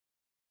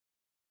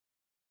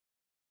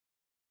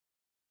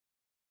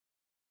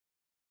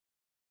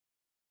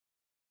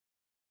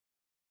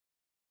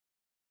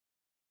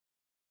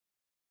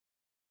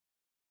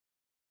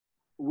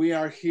we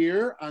are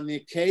here on the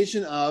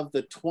occasion of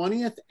the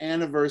 20th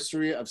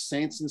anniversary of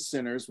Saints and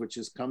Sinners, which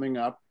is coming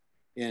up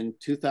in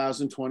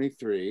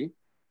 2023,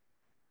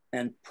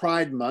 and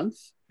Pride Month,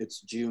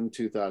 it's June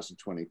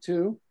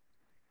 2022,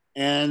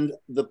 and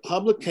the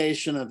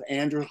publication of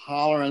Andrew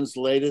Holleran's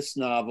latest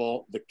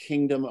novel, The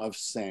Kingdom of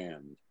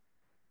Sand,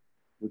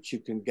 which you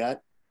can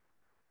get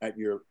at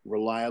your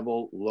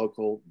reliable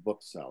local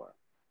bookseller.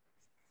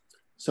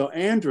 So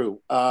Andrew,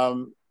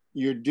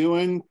 you're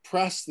doing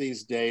press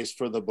these days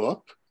for the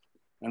book,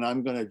 and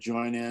I'm going to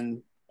join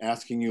in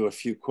asking you a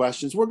few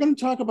questions. We're going to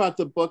talk about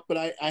the book, but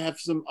I have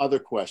some other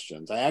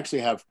questions. I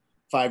actually have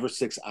 5 or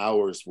 6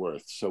 hours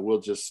worth, so we'll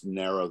just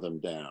narrow them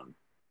down.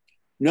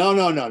 No,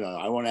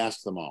 I won't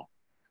ask them all.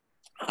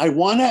 I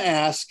want to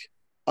ask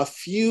a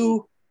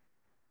few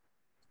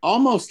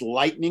almost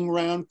lightning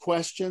round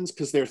questions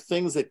because they're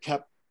things that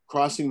kept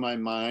crossing my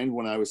mind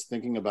when I was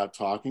thinking about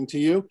talking to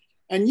you.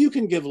 And you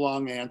can give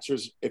long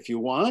answers if you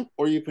want,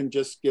 or you can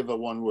just give a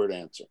one-word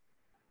answer.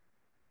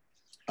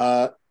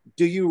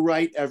 Do you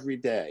write every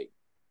day?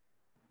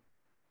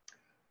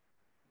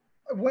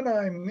 When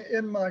I'm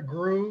in my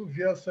groove,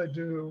 yes, I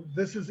do.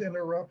 This has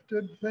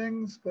interrupted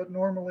things, but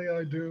normally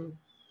I do.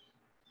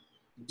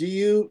 Do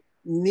you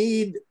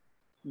need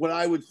what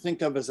I would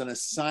think of as an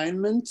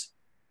assignment,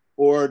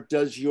 or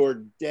does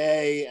your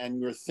day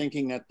and your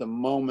thinking at the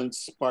moment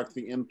spark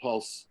the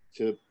impulse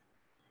to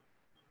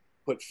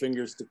put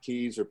fingers to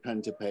keys or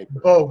pen to paper?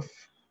 Both.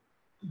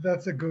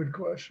 That's a good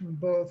question.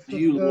 Both. Do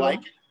you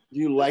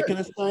like an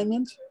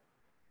assignment?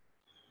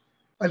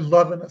 I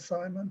love an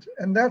assignment.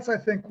 And that's, I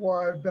think,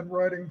 why I've been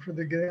writing for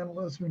the Gay and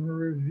Lesbian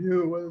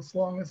Review as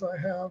long as I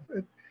have.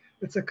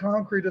 It's a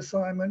concrete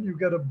assignment. You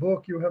get a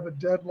book, you have a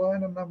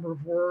deadline, a number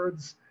of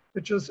words.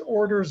 It just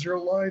orders your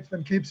life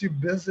and keeps you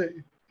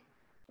busy.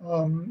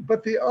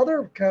 But the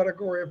other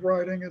category of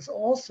writing is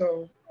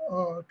also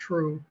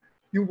true.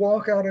 You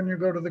walk out and you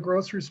go to the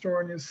grocery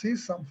store and you see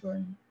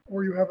something,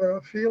 or you have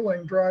a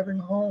feeling driving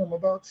home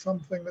about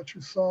something that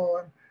you saw.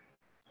 And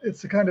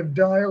it's a kind of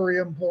diary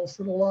impulse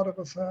that a lot of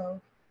us have.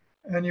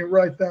 And you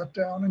write that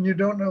down, and you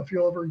don't know if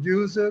you'll ever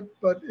use it,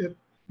 but it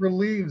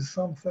relieves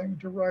something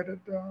to write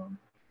it down.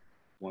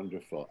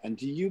 Wonderful. And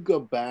do you go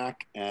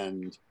back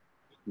and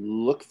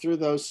look through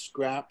those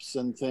scraps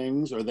and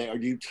things, or do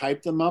you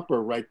type them up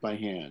or write by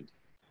hand?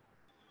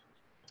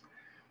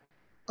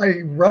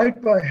 I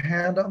write by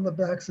hand on the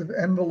backs of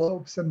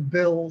envelopes and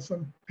bills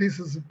and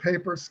pieces of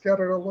paper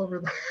scattered all over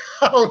the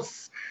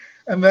house.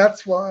 And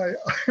that's why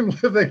I'm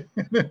living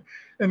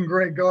in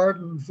Grey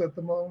Gardens at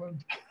the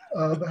moment.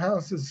 The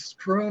house is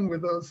strewn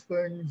with those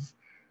things.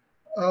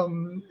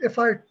 If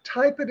I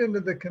type it into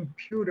the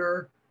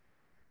computer,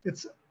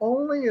 it's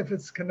only if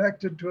it's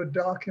connected to a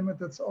document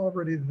that's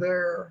already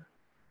there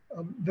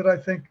that I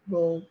think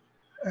will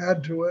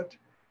add to it.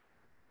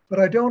 But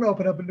I don't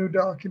open up a new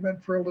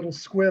document for a little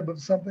squib of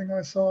something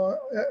I saw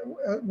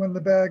when the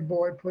bag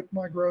boy put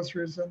my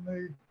groceries in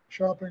the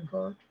shopping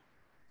cart.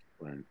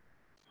 Right.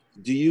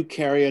 Do you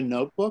carry a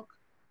notebook?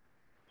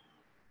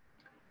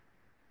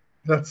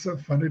 That's so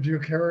funny. Do you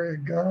carry a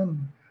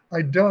gun?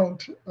 I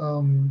don't.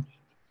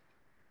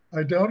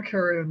 I don't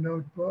carry a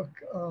notebook.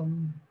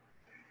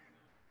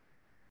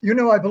 You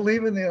know, I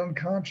believe in the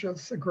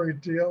unconscious a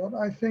great deal. And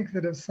I think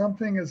that if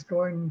something is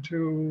going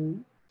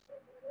to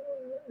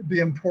be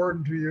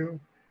important to you,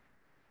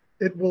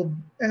 it will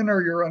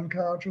enter your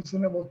unconscious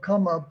and it will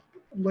come up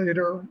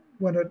later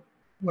when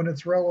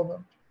it's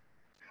relevant.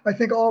 I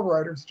think all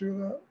writers do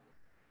that.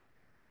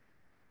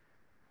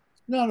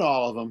 Not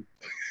all of them.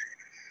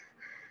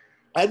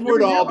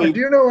 Edward Albee. Do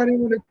you know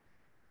anyone?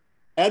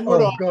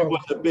 Edward Albee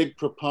was a big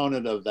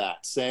proponent of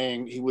that,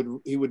 saying he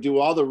would do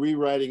all the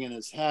rewriting in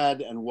his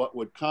head, and what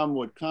would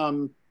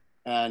come,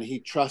 and he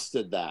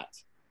trusted that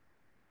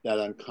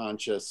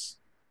unconscious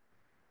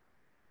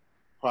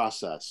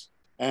process.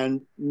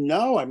 And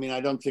no, I mean,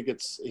 I don't think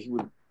he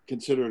would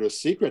consider it a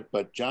secret,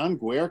 but John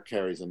Guare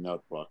carries a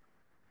notebook,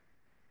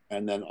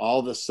 and then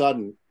all of a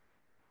sudden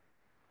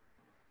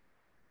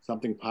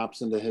something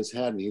pops into his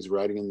head and he's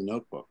writing in the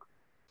notebook.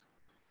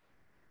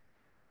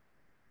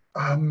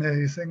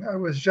 Amazing. I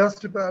was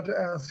just about to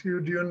ask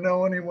you, do you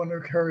know anyone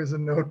who carries a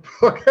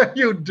notebook?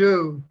 You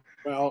do.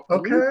 Well,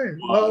 okay.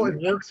 Well, it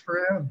works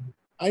for him.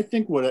 I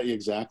think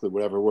exactly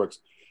whatever works.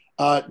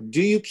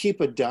 Do you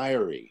keep a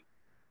diary?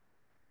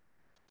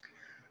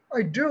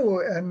 I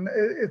do, and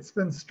it's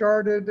been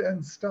started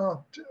and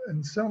stopped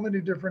in so many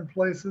different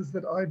places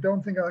that I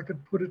don't think I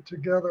could put it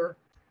together.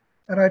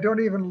 And I don't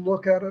even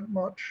look at it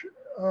much,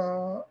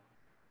 but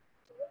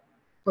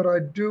I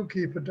do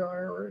keep a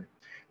diary.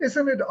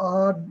 Isn't it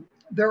odd?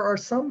 There are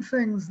some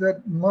things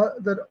that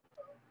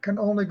can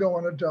only go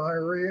on a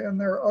diary, and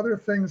there are other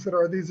things that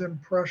are these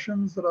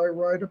impressions that I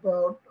write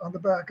about on the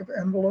back of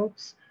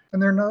envelopes, and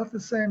they're not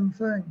the same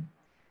thing.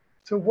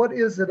 So what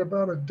is it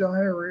about a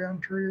diary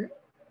entry?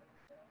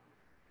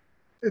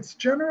 It's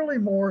generally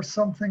more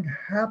something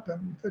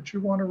happened that you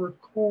want to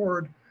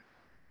record,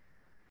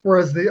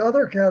 whereas the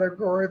other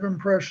category of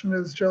impression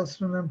is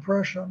just an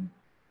impression,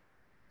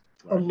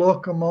 a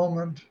look, a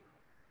moment.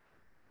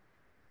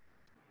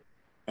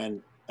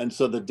 And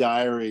so the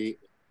diary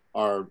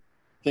are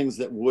things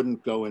that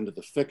wouldn't go into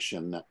the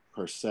fiction that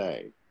per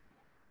se.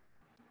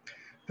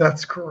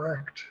 That's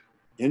correct.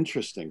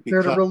 Interesting.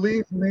 They're to Because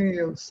relieve me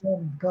of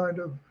some kind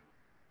of,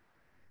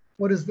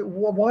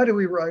 why do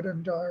we write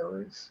in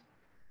diaries?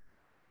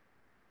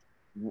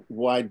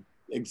 why,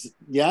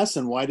 yes,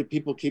 and why do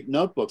people keep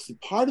notebooks?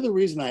 Part of the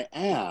reason I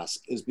ask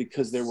is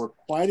because there were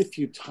quite a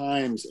few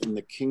times in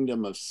the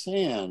Kingdom of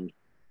Sand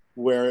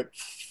where it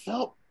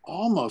felt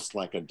almost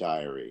like a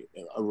diary,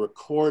 a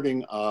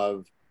recording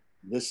of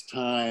this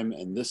time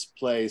and this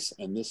place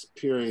and this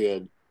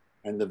period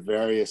and the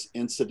various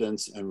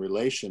incidents and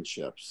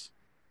relationships.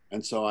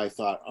 And so I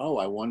thought, oh,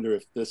 I wonder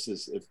if this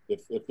is,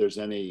 if there's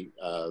any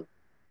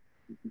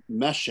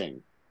meshing.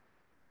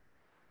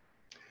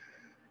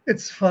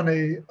 It's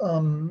funny.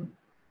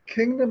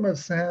 Kingdom of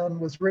Sand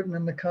was written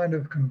in the kind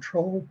of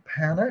controlled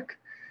panic.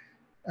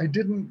 I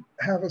didn't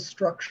have a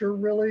structure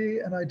really,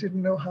 and I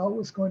didn't know how it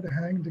was going to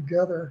hang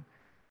together.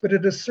 But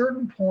at a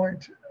certain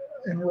point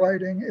in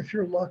writing, if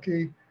you're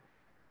lucky,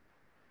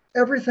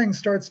 everything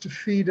starts to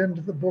feed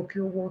into the book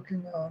you're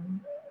working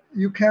on.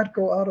 You can't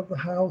go out of the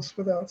house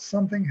without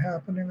something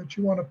happening that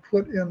you want to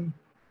put in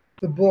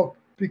the book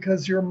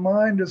because your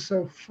mind is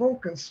so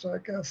focused, I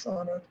guess,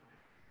 on it.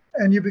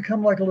 And you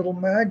become like a little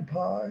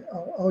magpie.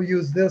 I'll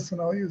use this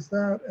and I'll use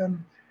that.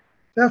 And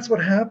that's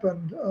what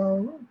happened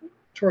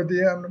toward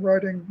the end,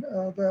 writing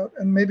that.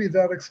 And maybe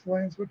that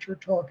explains what you're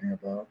talking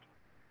about,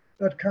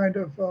 that kind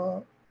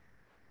of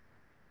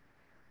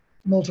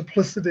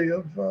multiplicity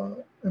of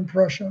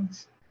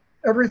impressions.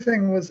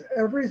 Everything was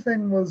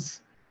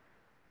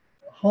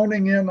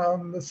honing in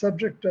on the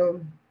subject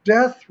of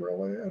death,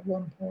 really, at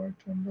one point,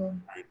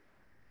 and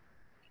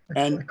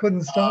I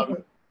couldn't stop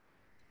it.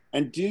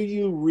 And do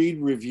you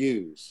read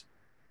reviews?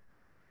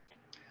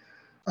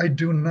 I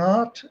do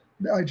not.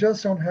 I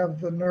just don't have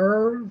the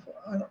nerve.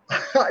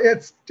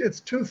 It's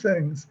two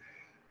things: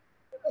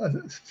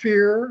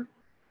 fear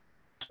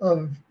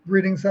of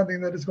reading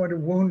something that is going to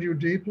wound you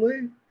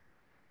deeply,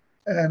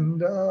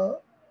 and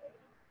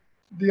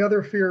the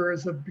other fear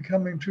is of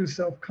becoming too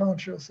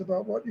self-conscious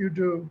about what you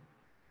do.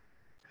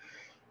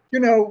 You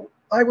know,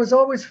 I was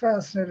always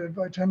fascinated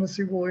by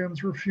Tennessee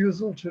Williams'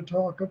 refusal to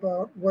talk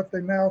about what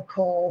they now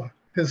call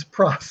his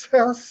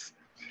process,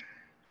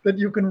 that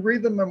you can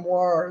read the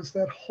memoirs,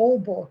 that whole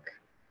book,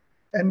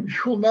 and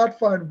you'll not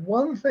find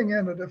one thing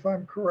in it, if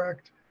I'm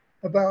correct,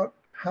 about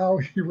how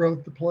he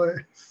wrote the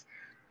plays,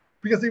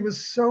 because he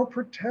was so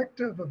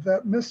protective of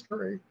that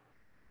mystery.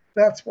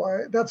 That's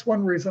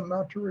one reason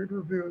not to read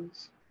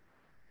reviews.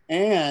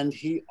 And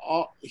he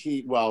had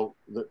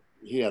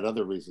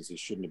other reasons he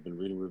shouldn't have been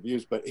reading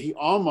reviews, but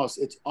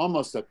it's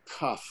almost a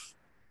cuff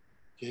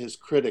to his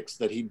critics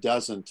that he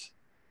doesn't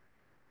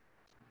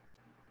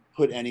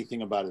put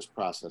anything about his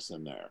process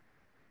in there.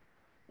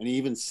 And he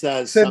even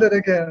says, say that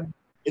again.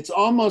 It's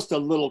almost a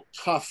little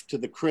cuff to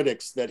the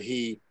critics that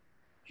he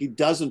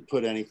doesn't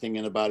put anything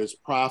in about his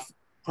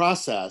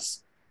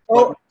process.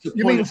 Oh,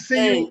 you mean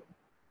saying?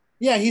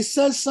 Yeah, he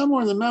says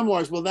somewhere in the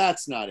memoirs, well,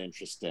 that's not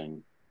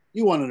interesting.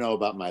 You want to know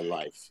about my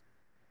life.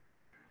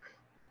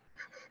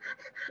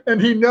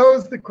 And he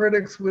knows the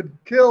critics would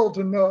kill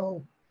to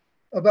know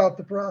about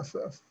the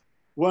process.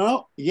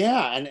 Well,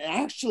 yeah, and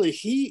actually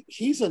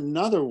he's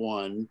another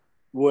one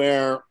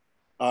where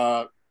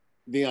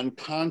the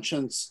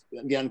unconscious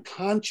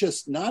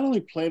not only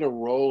played a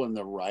role in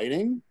the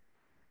writing,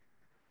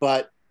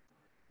 but,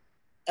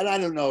 and I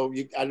don't know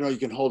you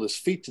can hold his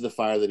feet to the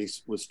fire that he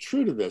was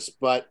true to this,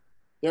 but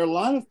there are a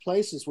lot of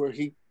places where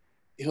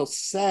he'll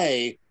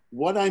say,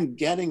 what I'm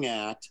getting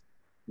at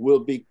will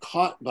be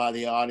caught by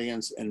the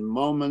audience in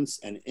moments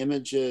and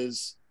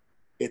images.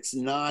 It's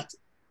not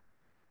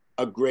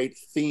a great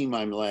theme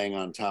I'm laying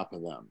on top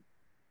of them.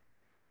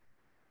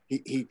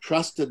 He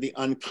trusted the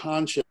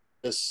unconscious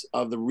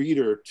of the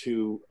reader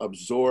to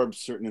absorb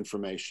certain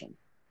information.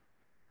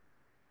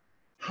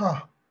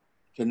 Huh.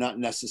 To not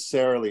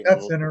necessarily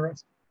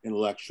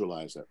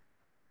intellectualize it.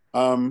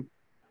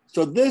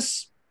 So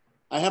this,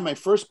 I have my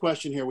first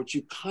question here, which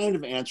you kind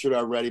of answered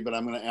already, but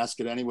I'm going to ask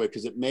it anyway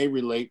because it may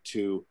relate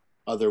to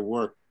other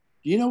work.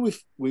 Do you know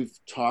we've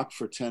talked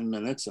for 10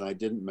 minutes and I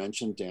didn't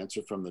mention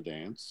Dancer from the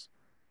Dance?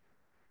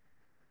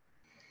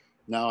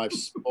 Now I've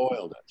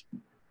spoiled it.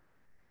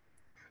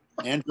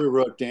 Andrew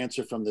wrote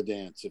Dancer from the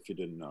Dance, if you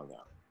didn't know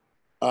that.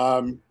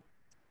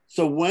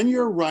 So when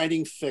you're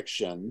writing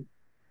fiction,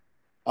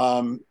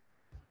 not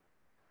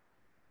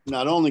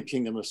only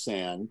Kingdom of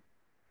Sand,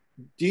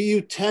 do you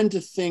tend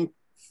to think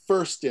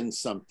first in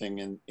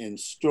something, in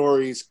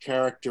stories,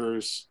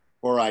 characters,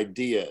 or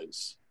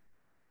ideas?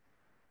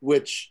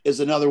 Which is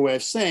another way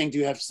of saying, do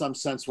you have some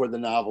sense where the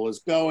novel is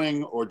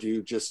going, or do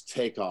you just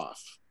take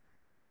off?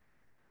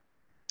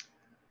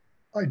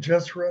 I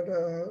just read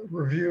a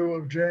review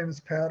of James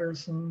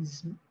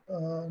Patterson's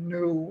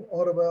new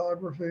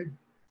autobiography.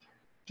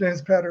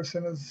 James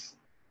Patterson is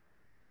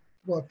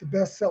the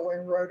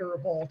best-selling writer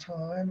of all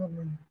time. I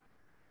mean,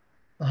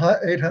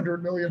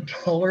 $800 million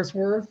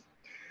worth.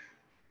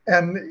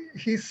 And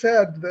he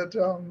said that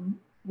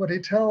what he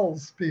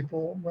tells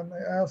people when they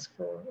ask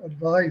for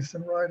advice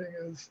in writing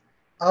is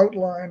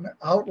outline,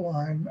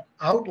 outline,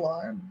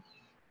 outline.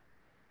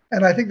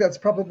 And I think that's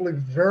probably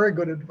very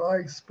good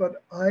advice,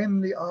 but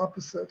I'm the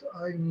opposite.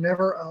 I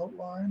never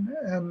outline,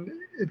 and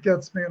it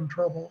gets me in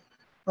trouble.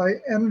 I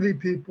envy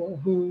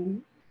people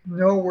who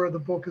know where the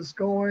book is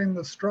going,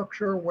 the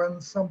structure,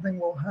 when something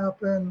will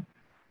happen,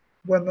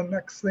 when the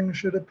next thing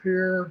should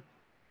appear,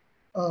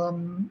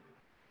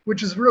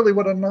 which is really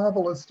what a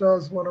novelist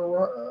does when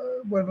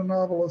a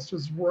novelist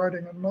is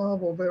writing a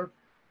novel.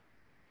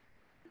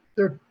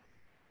 They're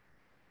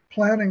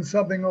planning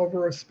something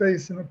over a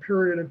space and a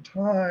period of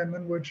time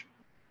in which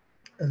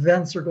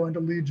events are going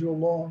to lead you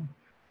along.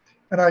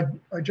 And I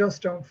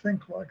just don't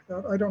think like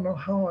that. I don't know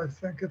how I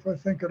think, if I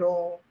think at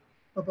all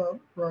about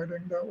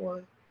writing that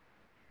way.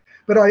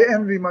 But I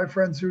envy my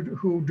friends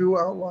who do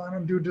outline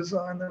and do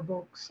design their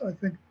books. I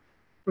think it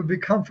would be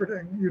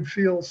comforting. You'd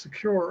feel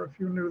secure if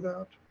you knew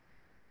that.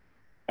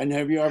 And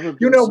have you ever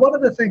You know, one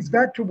of the things,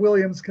 back to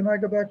Williams, can I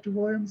go back to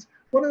Williams?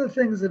 One of the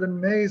things that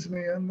amazed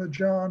me in the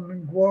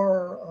John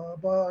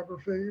Guare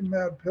biography,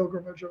 Mad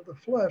Pilgrimage of the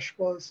Flesh,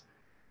 was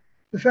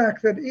the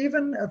fact that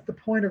even at the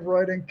point of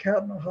writing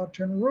Cat in a Hot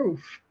Tin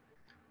Roof,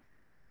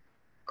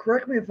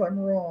 correct me if I'm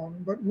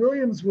wrong, but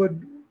Williams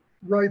would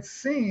write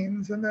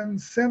scenes and then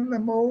send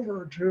them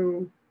over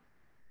to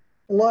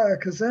Elia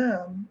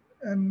Kazan,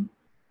 and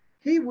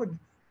he would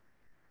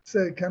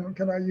say,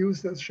 can I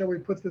use this? Shall we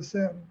put this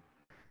in?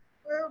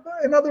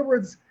 In other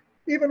words,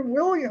 even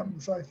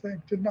Williams, I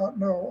think, did not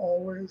know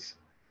always.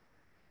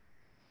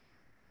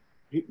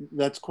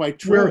 That's quite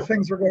true. Where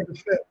things were going to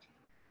fit.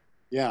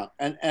 Yeah,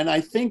 and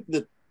I think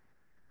that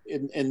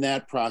in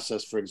that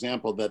process, for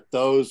example,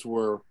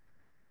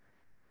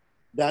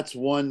 that's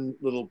one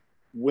little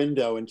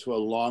window into a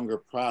longer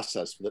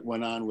process that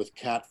went on with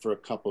Cat for a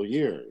couple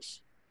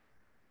years.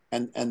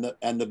 And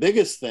the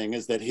biggest thing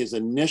is that his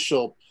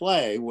initial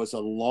play was a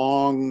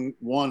long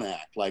one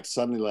act, like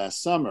Suddenly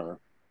Last Summer,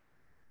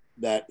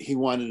 that he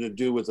wanted to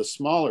do with a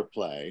smaller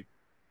play.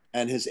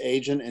 And his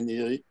agent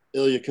and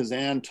Elia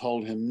Kazan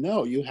told him,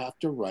 no, you have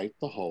to write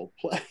the whole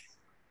play.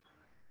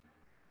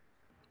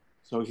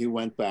 So he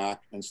went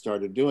back and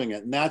started doing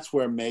it. And that's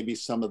where maybe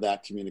some of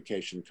that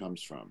communication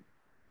comes from.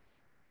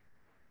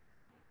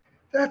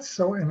 That's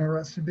so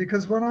interesting,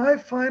 because when I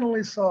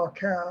finally saw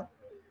Cat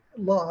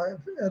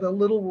live at a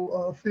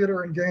little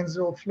theater in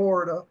Gainesville,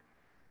 Florida,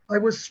 I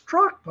was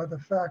struck by the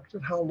fact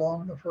of how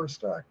long the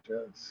first act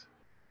is.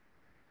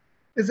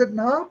 Is it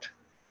not?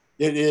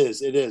 It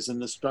is.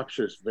 And the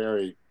structure is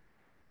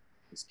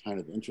it's kind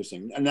of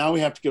interesting. And now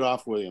we have to get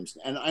off Williams.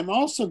 And I'm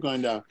also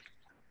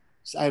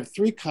I have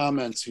 3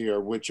 comments here,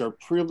 which are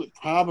probably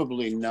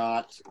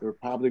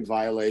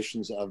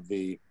violations of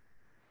the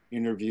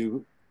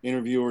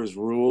interviewer's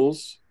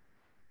rules.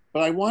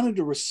 But I wanted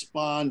to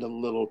respond a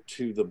little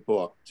to the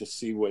book to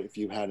see if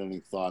you had any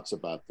thoughts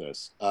about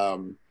this.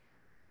 I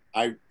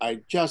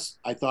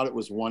thought it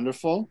was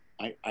wonderful.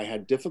 I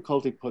had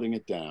difficulty putting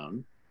it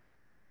down.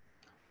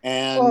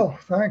 And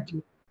thank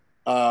you.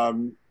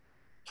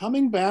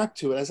 Coming back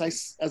to it,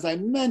 as I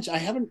mentioned,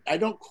 I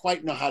don't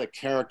quite know how to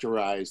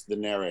characterize the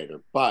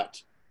narrator,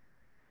 but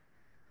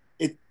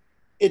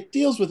it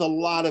deals with a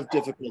lot of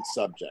difficult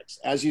subjects.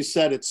 As you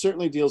said, it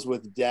certainly deals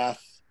with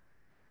death,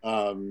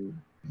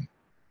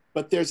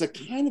 but there's a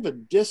kind of a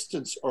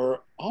distance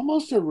or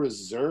almost a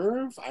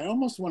reserve. I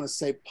almost want to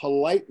say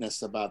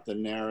politeness about the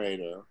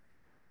narrator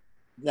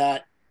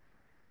that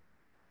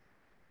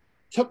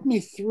took me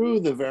through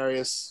the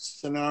various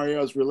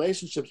scenarios,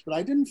 relationships, but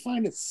I didn't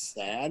find it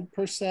sad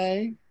per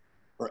se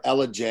or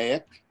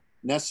elegiac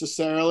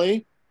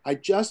necessarily. I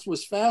just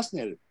was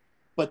fascinated.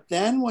 But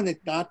then when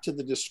it got to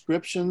the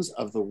descriptions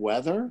of the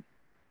weather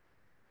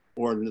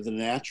or the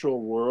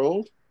natural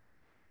world,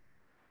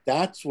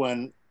 that's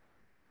when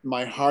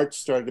my heart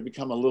started to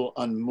become a little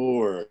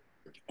unmoored,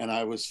 and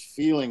I was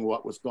feeling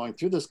what was going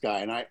through this guy.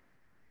 And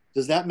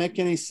does that make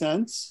any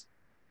sense?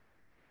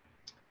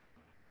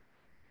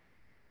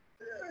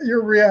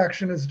 Your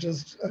reaction is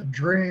just a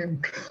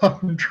dream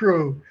come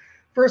true.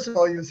 First of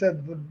all, you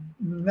said the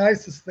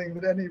nicest thing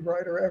that any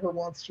writer ever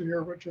wants to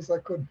hear, which is I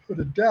couldn't put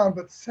it down.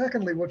 But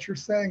secondly, what you're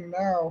saying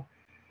now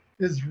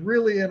is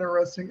really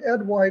interesting.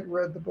 Ed White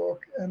read the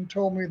book and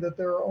told me that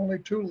there are only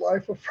 2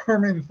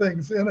 life-affirming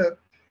things in it.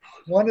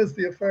 One is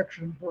the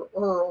affection for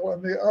Earl,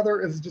 and the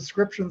other is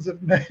descriptions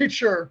of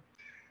nature.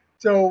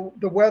 So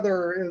the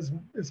weather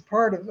is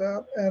part of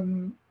that.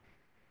 And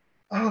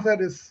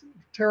that is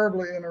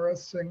terribly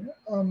interesting.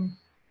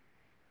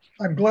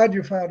 I'm glad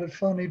you found it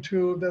funny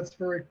too. That's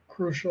very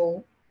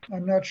crucial.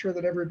 I'm not sure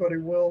that everybody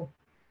will.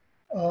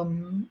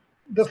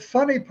 The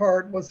funny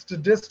part was to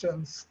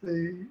distance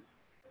the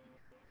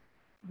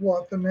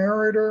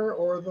narrator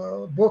or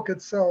the book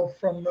itself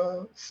from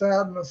the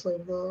sadness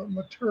of the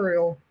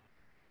material.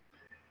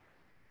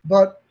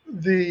 But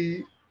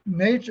the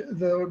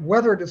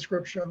weather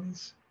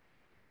descriptions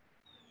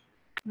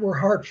were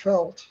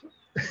heartfelt.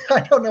 I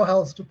don't know how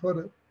else to put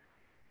it.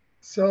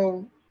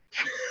 So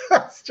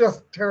that's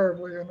just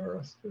terribly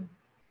interesting.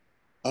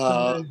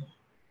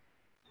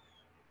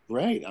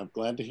 great. I'm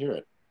glad to hear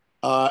it.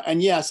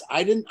 And yes,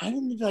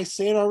 did I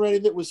say it already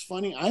that was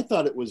funny? I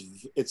thought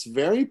it's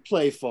very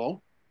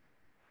playful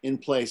in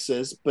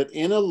places, but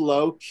in a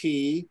low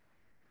key,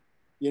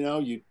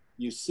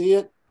 you see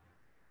it,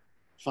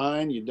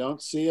 fine. You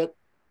don't see it,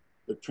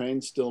 the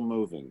train's still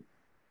moving.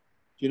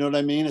 Do you know what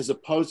I mean? As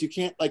opposed, you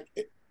can't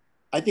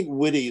I think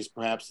witty is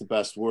perhaps the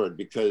best word,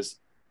 because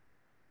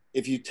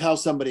if you tell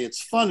somebody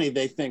it's funny,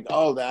 they think,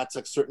 oh, that's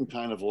a certain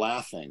kind of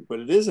laughing, but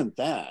it isn't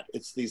that.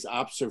 It's these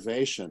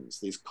observations,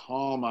 these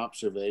calm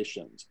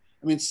observations.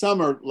 I mean,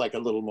 some are like a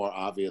little more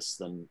obvious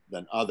than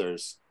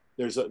others.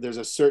 There's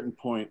a certain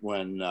point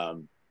when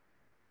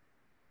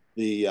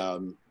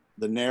the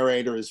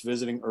narrator is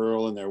visiting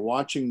Earl and they're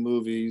watching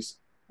movies,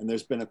 and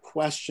there's been a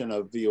question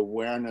of the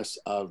awareness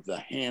of the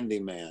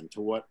handyman,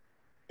 to what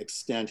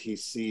extent he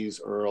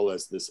sees Earl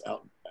as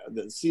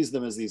sees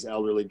them as these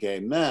elderly gay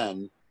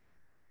men.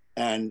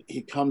 And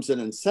he comes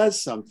in and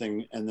says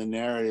something, and the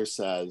narrator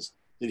says,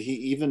 did he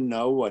even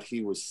know what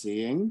he was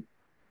seeing?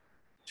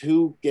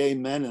 Two gay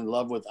men in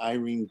love with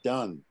Irene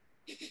Dunn.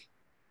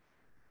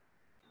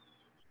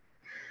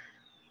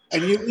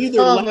 And you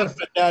either laugh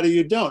at that or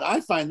you don't.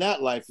 I find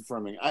that life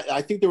affirming.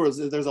 I think there's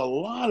a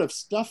lot of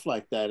stuff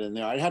like that in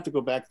there. I'd have to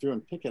go back through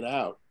and pick it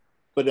out,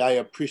 but I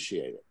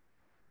appreciate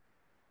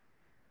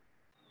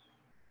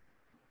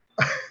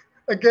it.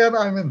 Again,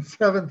 I'm in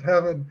seventh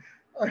heaven.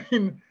 I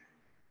mean,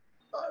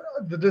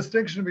 the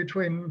distinction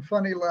between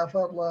funny, laugh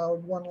out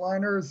loud,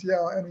 one-liners,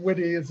 yeah, and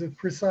witty is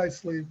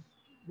precisely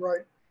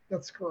right.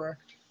 That's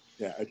correct.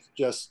 Yeah, it's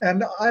just.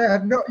 And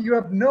you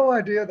have no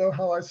idea though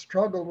how I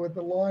struggled with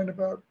the line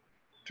about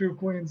two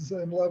queens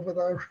in love with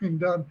Irene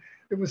Dunn.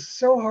 It was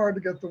so hard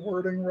to get the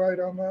wording right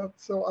on that.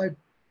 So I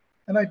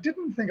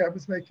didn't think I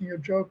was making a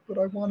joke, but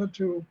I wanted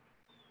to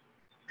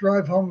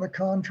drive home the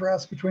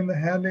contrast between the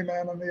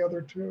handyman and the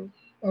other two.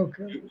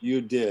 Okay.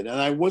 You did. And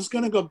I was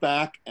going to go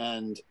back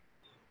and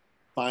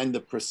find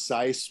the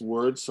precise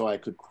words so I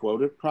could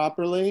quote it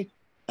properly.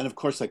 And of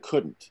course I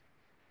couldn't.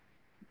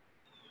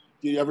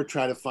 Do you ever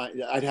try to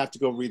find, I'd have to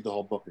go read the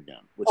whole book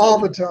again. All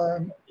the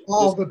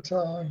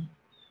time.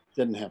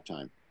 Didn't have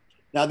time.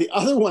 Now the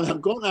other one,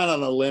 I'm going out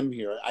on a limb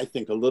here, I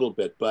think a little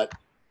bit,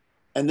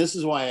 and this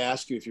is why I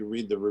ask you if you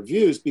read the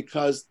reviews,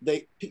 because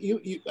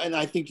and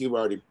I think you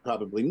already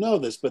probably know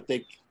this, but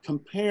they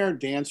compare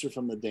Dancer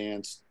from the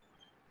Dance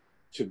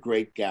to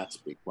Great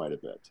Gatsby quite a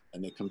bit.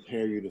 And they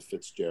compare you to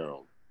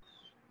Fitzgerald.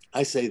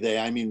 I say they,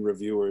 I mean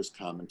reviewers,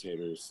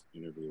 commentators,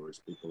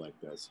 interviewers, people like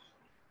this.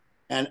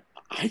 And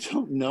I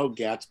don't know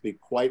Gatsby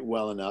quite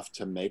well enough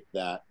to make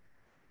that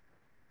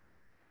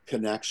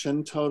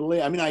connection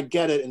totally. I mean, I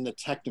get it in the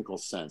technical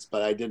sense,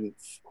 but I didn't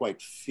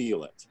quite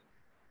feel it.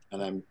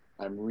 And I'm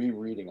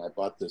rereading. I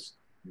bought this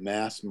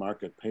mass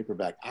market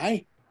paperback.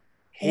 I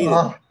hated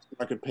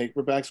market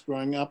paperbacks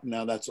growing up.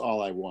 Now that's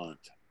all I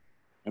want.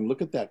 And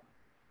look at that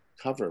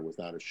cover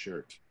without a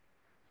shirt.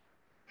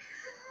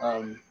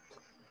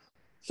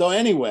 So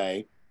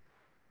anyway,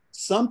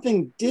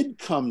 something did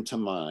come to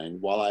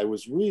mind while I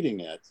was reading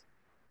it,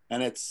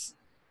 and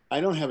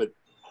I don't have it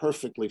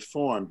perfectly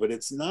formed, but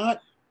it's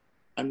not,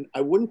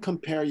 I wouldn't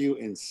compare you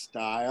in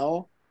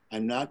style.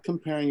 I'm not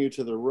comparing you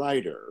to the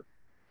writer,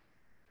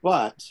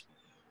 but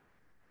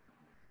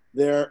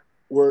there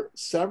were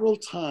several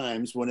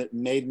times when it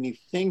made me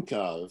think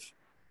of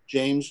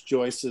James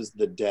Joyce's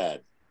The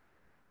Dead,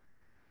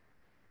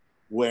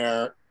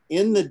 where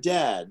in The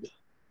Dead,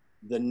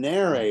 the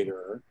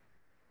narrator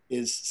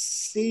is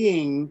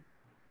seeing,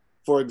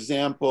 for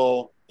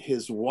example,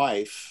 his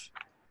wife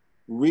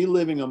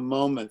reliving a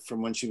moment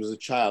from when she was a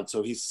child.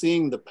 So he's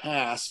seeing the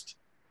past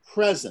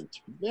present,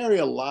 very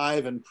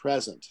alive and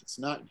present. It's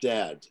not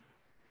dead,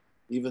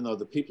 even though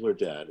the people are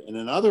dead. And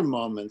in other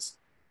moments,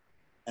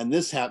 and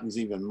this happens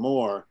even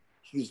more,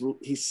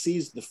 he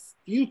sees the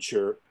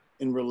future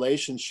in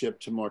relationship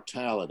to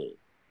mortality.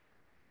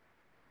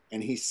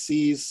 And he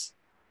sees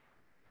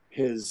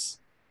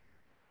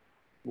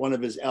one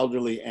of his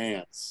elderly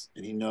aunts,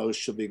 and he knows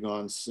she'll be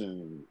gone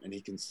soon, and he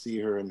can see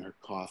her in her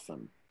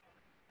coffin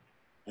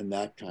and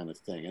that kind of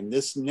thing. And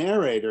this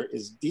narrator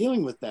is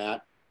dealing with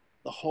that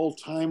the whole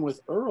time with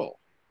Earl.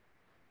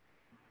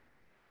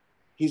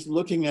 He's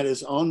looking at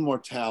his own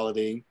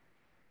mortality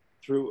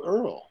through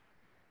Earl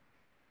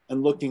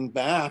and looking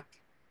back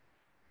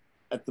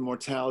at the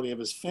mortality of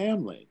his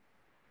family,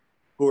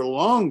 who are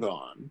long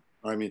gone,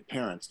 or I mean,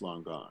 parents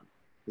long gone.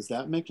 Does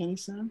that make any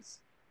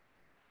sense?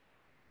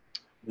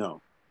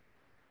 No.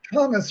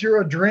 Thomas,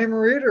 you're a dream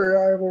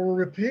reader. I will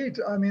repeat.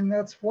 I mean,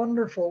 that's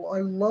wonderful. I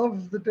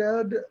love The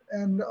Dead.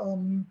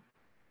 And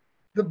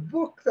the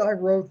book that I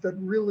wrote that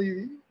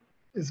really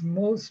is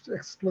most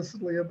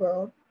explicitly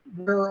about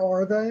where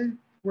are they?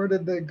 Where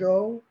did they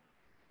go?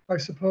 I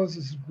suppose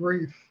is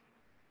grief.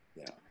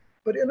 Yeah.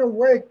 But in a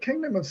way,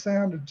 Kingdom of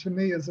Sand to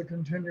me is a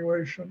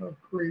continuation of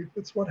grief.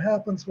 It's what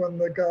happens when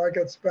the guy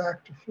gets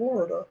back to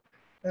Florida.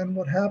 And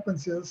what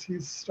happens is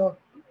he's stuck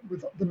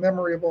with the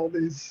memory of all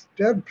these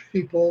dead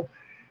people.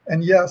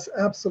 And yes,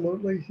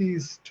 absolutely,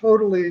 he's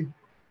totally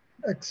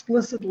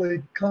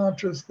explicitly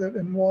conscious that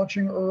in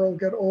watching Earl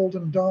get old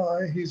and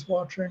die, he's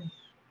watching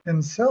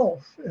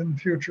himself in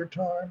future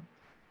time.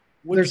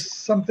 There's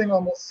something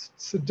almost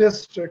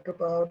sadistic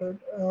about it.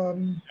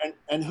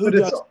 And who but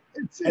does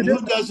and who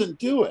is, doesn't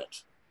do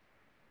it?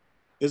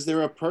 Is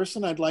there a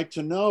person I'd like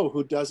to know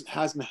who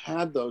hasn't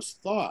had those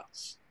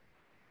thoughts?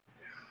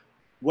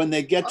 When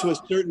they get to a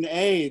certain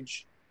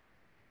age,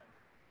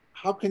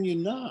 how can you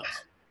not?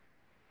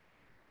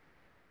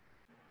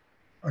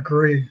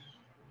 Agree.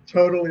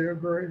 Totally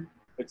agree.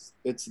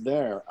 It's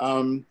there.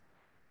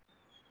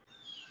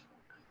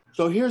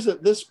 So here's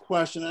this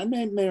question. I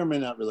may or may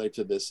not relate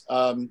to this.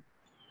 And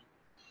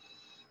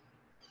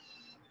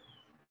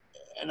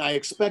I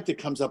expect it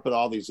comes up at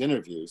all these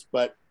interviews,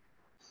 but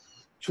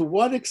to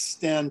what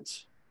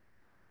extent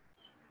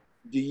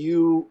do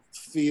you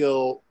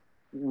feel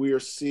we're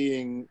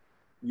seeing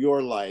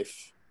your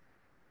life,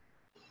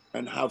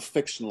 and how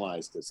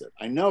fictionalized is it?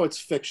 I know it's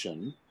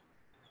fiction,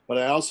 but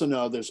I also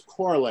know there's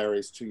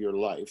corollaries to your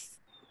life.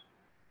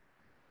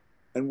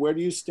 And where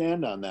do you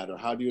stand on that, or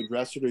how do you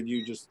address it, or do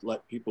you just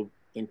let people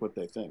think what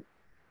they think?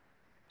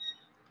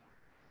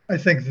 I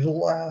think the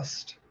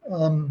last.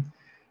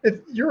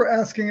 You're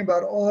asking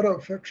about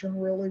autofiction,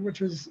 really,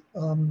 which is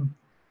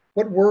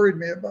what worried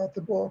me about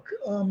the book.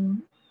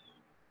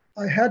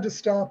 I had to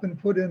stop and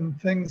put in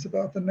things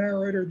about the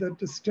narrator that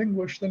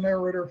distinguish the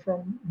narrator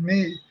from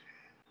me.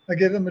 I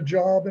gave him a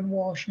job in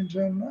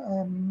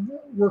Washington,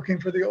 working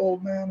for the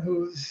old man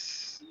who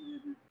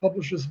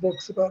publishes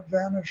books about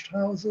vanished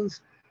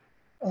houses.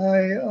 What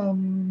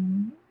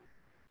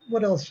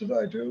else did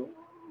I do?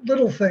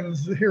 Little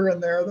things here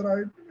and there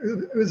that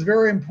it was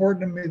very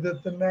important to me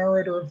that the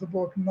narrator of the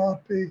book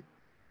not be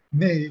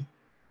me,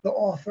 the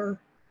author.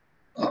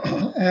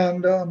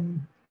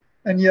 And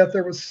yet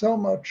there was so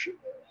much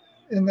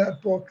in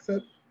that book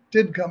that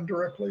did come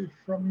directly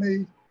from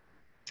me.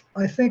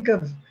 I think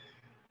of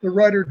the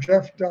writer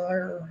Jeff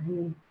Dyer,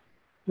 who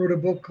wrote a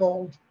book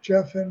called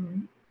Jeff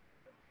in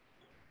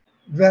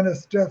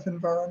Venice, Death in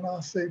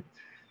Varanasi,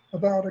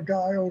 about a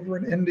guy over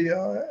in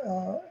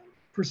India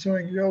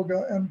pursuing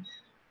yoga. And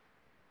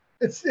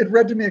it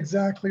read to me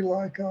exactly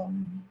like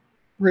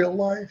real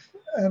life.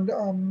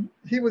 And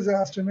he was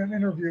asked in an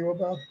interview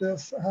about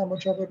this, how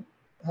much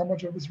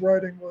of his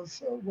writing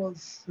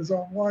was his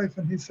own life.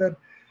 And he said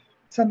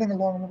something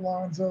along the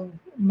lines of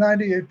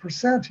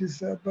 98%, he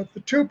said, but the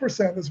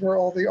 2% is where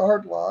all the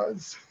art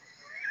lies.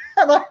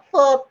 And I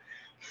thought,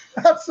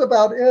 that's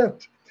about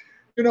it.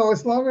 You know,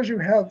 as long as you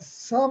have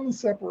some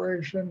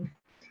separation,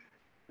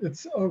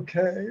 it's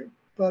okay.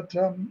 But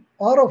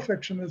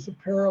autofiction is a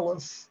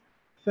perilous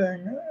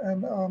thing,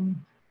 and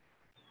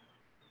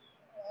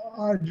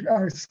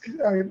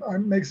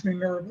it makes me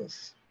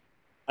nervous.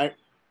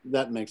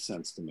 That makes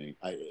sense to me.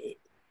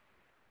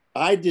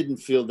 I didn't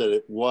feel that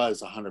it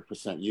was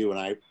 100% you, and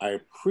I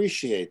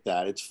appreciate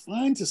that. It's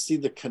fine to see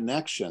the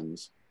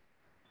connections,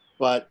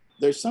 but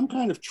there's some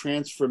kind of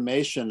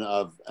transformation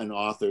of an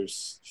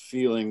author's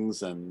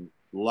feelings and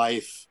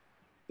life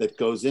that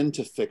goes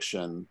into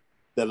fiction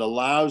that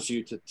allows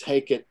you to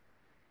take it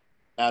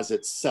as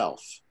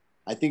itself.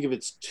 I think if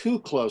it's too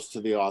close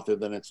to the author,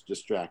 then it's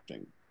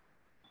distracting.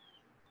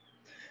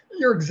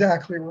 You're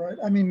exactly right.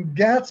 I mean,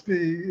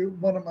 Gatsby,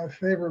 one of my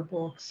favorite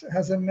books,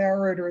 has a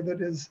narrator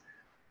that is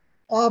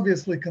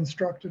obviously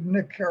constructed,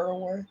 Nick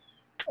Carraway.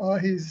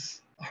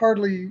 He's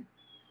hardly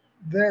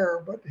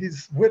there, but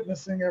he's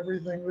witnessing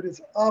everything, but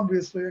it's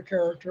obviously a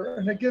character,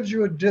 and it gives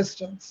you a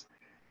distance.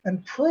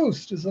 And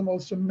Proust is the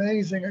most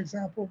amazing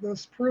example of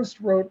this. Proust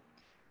wrote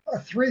a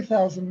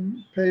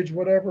 3,000-page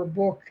whatever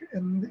book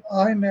in the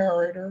I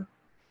narrator.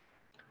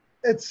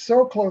 It's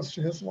so close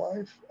to his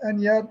life,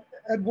 and yet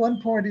at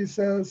one point he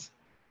says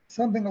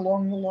something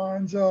along the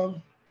lines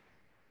of,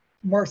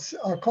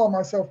 I'll call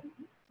myself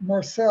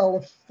Marcel,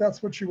 if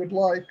that's what you would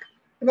like.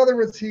 In other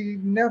words, he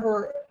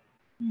never,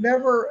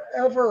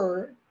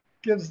 ever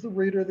gives the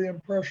reader the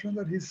impression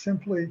that he's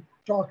simply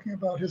talking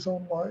about his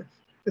own life.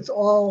 It's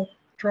all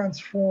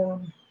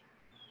transformed.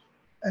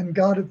 And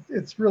God,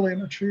 it's really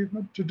an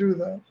achievement to do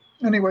that.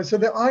 Anyway, so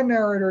the I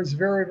narrator is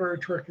very, very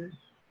tricky.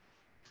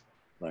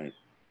 Right.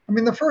 I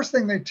mean, the first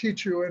thing they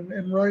teach you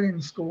in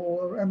writing school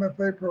or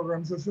MFA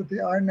programs is that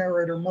the I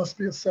narrator must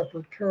be a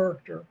separate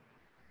character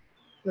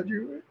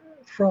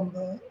from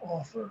the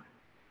author.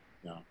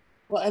 Yeah.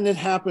 Well, and it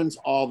happens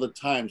all the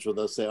times where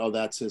they'll say, oh,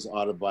 that's his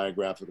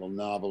autobiographical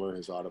novel or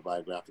his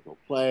autobiographical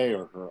play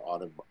or her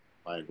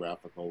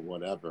autobiographical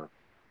whatever.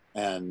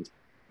 And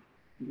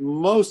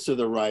most of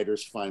the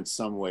writers find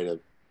some way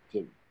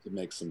to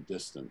make some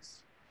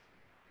distance.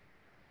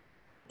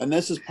 And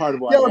this is part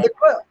of why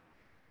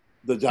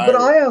the diary.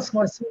 But I ask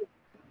myself,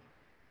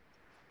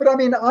 but I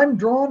mean, I'm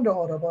drawn to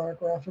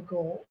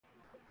autobiographical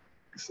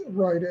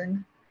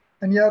writing,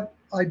 and yet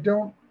I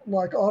don't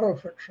like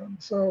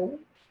autofiction. So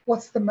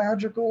what's the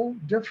magical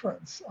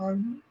difference?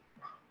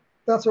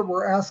 That's what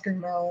we're asking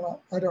now,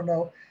 and I don't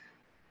know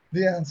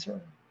the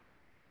answer.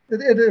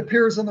 It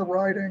appears in the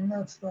writing,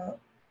 that's that.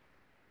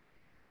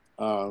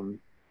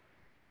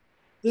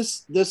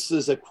 This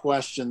is a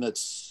question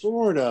that's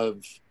sort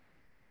of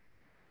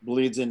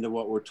bleeds into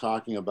what we're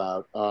talking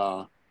about.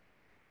 Well,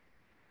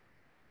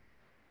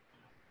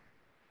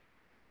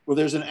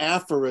 there's an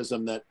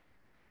aphorism that,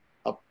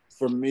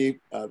 from me,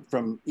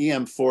 from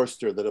E.M.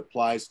 Forster, that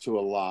applies to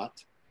a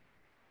lot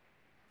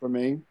for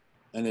me.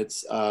 And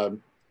it's,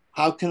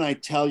 how can I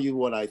tell you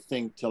what I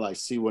think till I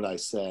see what I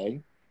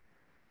say?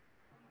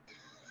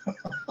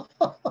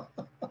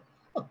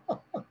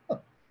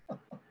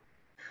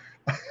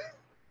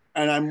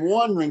 And I'm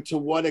wondering to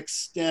what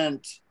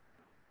extent,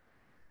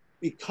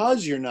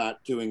 because you're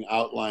not doing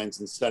outlines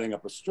and setting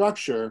up a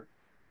structure,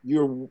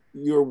 you're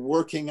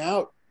working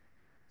out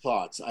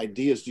thoughts,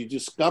 ideas. Do you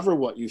discover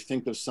what you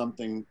think of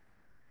something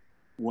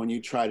when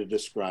you try to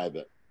describe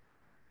it?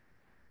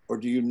 Or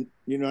do you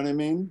know what I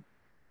mean?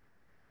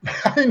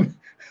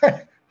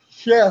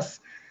 Yes.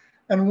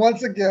 And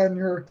once again,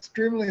 you're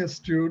extremely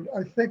astute.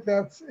 I think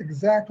that's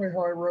exactly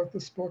how I wrote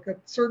this book. At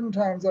certain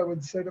times, I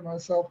would say to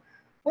myself,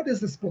 what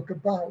is this book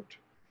about?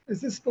 Is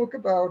this book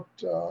about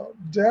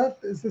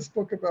death? Is this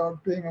book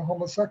about being a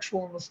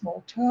homosexual in a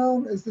small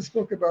town? Is this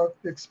book about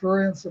the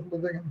experience of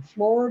living in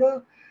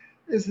Florida?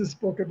 Is this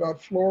book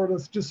about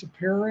Florida's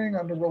disappearing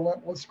under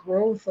relentless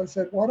growth? I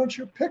said, why don't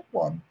you pick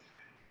one?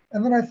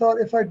 And then I thought,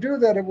 if I do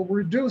that, it will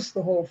reduce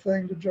the whole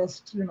thing to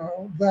just,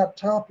 that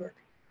topic.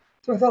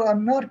 So I thought,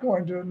 I'm not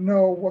going to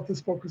know what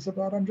this book is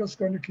about. I'm just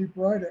going to keep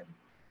writing.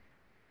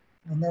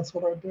 And that's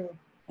what I did.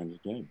 And you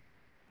did.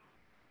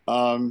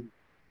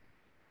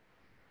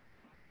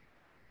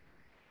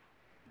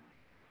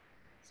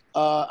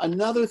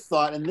 Another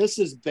thought, and this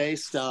is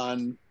based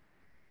on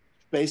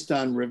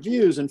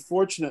reviews.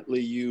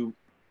 Unfortunately, you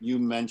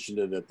mentioned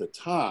it at the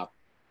top,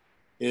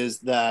 is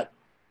that,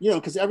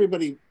 because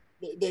everybody,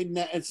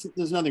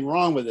 there's nothing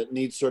wrong with it,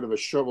 needs sort of a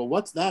short, well,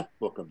 what's that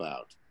book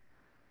about?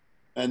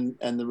 And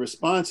the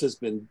response has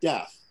been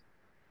death.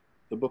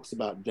 The book's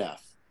about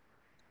death.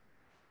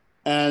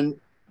 And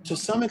to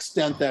some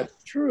extent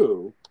that's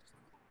true,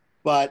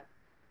 but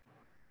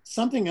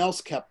something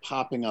else kept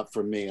popping up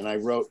for me. And I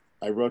wrote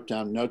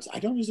down notes. I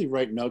don't usually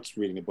write notes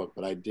reading a book,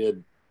 but I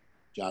did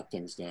jot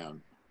things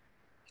down.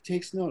 He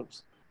takes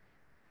notes.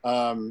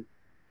 And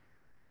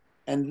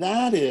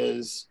that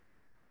is,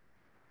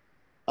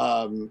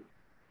 for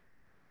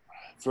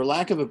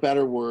lack of a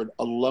better word,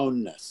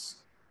 aloneness.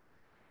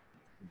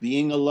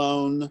 Being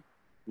alone,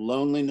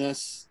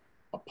 loneliness,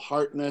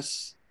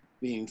 apartness,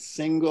 being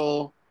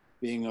single,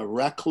 being a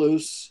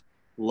recluse,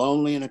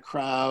 lonely in a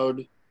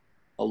crowd,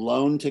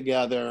 alone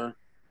together.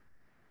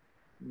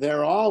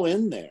 They're all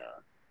in there.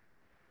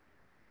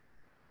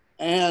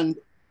 And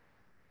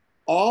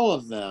all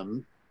of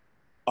them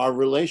are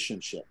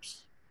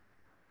relationships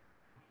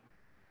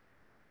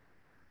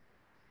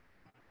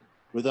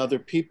with other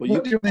people.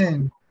 What do you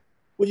mean?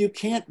 Well, you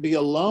can't be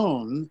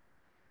alone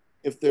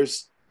if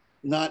there's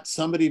not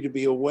somebody to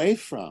be away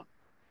from.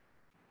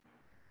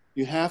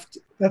 You have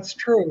to. That's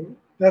true.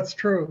 That's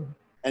true.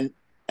 And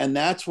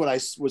that's what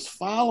I was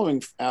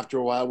following after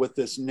a while with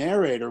this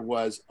narrator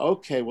was,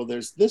 okay, well,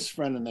 there's this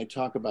friend and they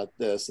talk about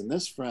this, and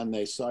this friend,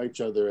 they saw each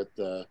other at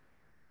the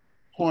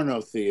porno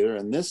theater,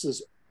 and this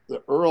is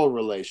the Earl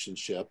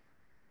relationship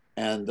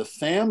and the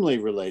family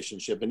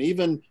relationship, and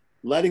even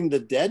letting the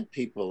dead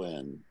people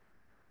in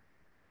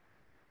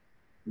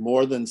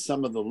more than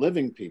some of the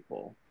living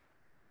people.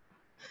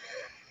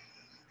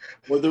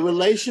 Or the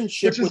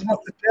relationship, which is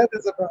what the death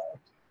is about,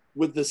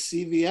 with the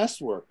CVS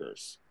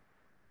workers.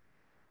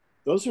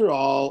 Those are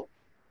all,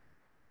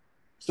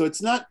 so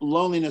it's not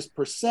loneliness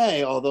per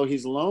se, although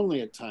he's lonely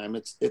at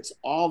times. It's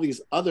all these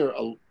other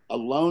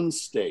alone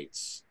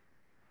states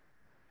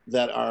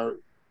that are,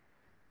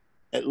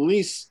 at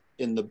least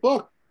in the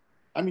book,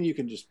 I mean, you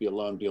can just be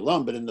alone,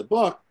 but in the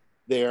book,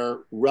 they're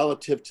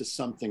relative to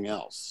something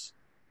else.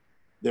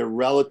 They're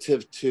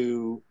relative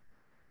to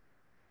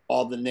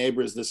all the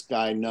neighbors this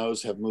guy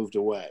knows have moved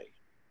away.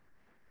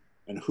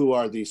 And who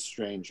are these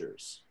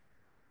strangers?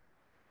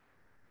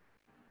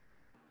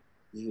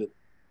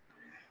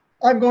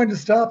 I'm going to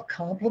stop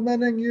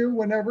complimenting you.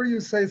 Whenever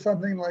you say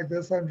something like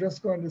this, I'm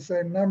just going to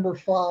say number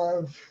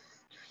 5.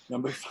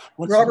 Number 5.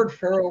 Robert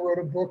Farrell wrote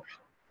a book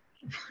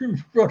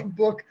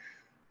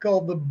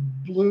called The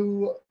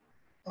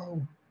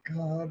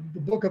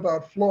Book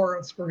about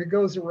Florence, where he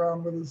goes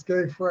around with his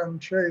gay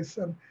friend Chase,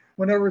 and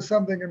whenever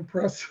something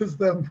impresses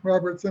them,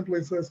 Robert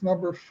simply says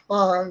number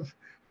 5,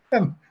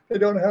 and they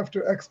don't have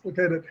to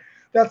explicate it.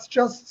 That's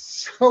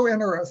just so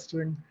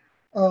interesting.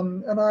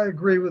 And I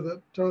agree with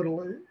it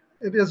totally.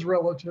 It is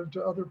relative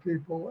to other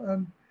people.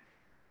 And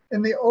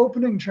in the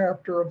opening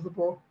chapter of the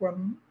book,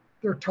 when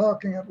they're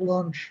talking at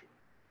lunch,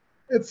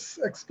 it's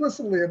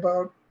explicitly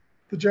about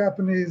the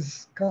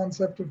Japanese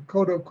concept of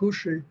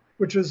kodokushi,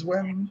 which is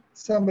when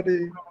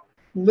somebody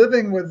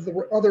living with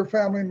the other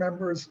family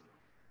members,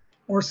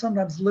 or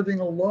sometimes living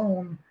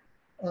alone,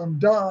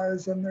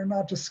 dies, and they're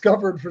not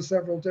discovered for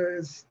several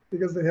days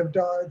because they have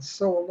died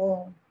so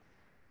alone.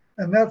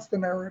 And that's the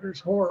narrator's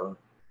horror.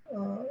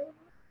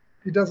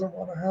 He doesn't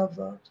want to have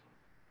that.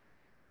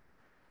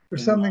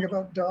 There's something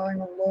about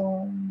dying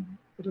alone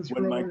It is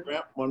when really...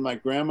 when my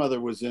grandmother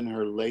was in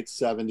her late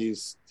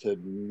 70s to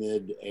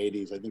mid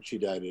 80s, I think she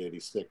died at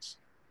 86.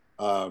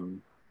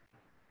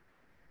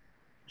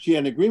 She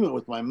had an agreement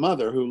with my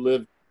mother, who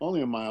lived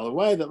only a mile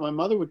away, that my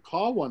mother would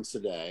call once a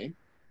day,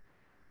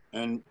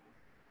 and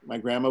my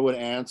grandma would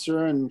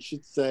answer, and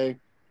she'd say,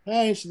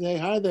 "Hey," she'd say,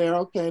 "Hi there,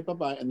 okay,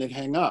 bye-bye," and they'd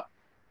hang up.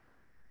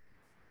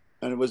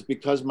 And it was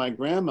because my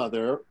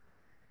grandmother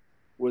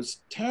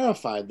was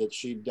terrified that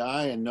she'd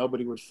die and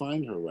nobody would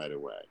find her right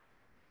away.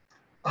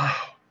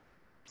 Oh,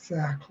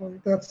 exactly.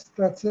 That's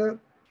it.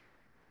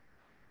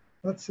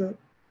 That's it.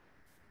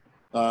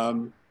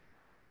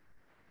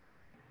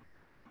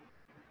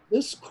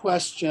 This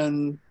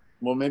question,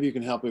 well, maybe you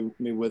can help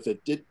me with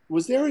it.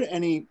 Was there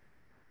any,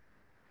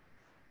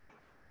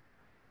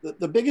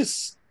 the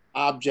biggest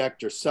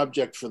object or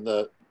subject for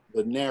the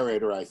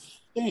narrator, I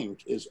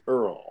think, is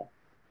Earl,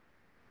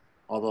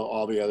 although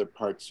all the other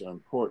parts are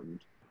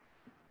important.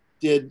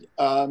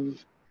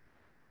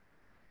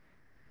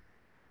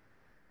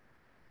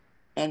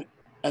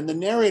 And the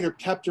narrator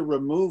kept a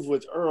remove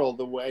with Earl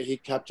the way he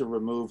kept a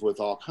remove with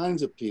all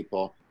kinds of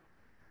people.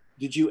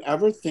 Did you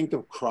ever think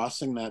of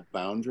crossing that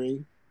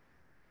boundary?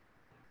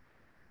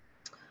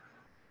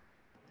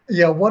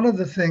 Yeah, one of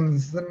the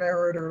things the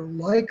narrator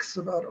likes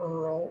about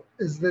Earl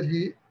is that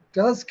he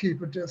does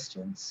keep a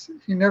distance.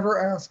 He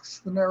never asks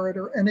the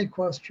narrator any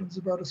questions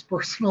about his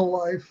personal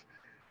life.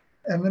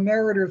 And the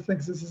narrator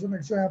thinks this is an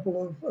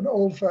example of an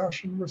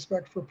old-fashioned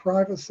respect for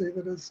privacy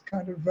that has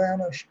kind of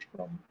vanished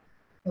from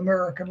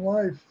American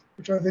life,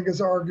 which I think is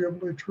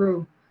arguably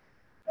true.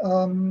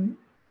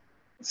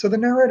 So the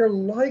narrator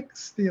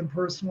likes the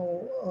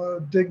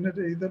impersonal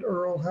dignity that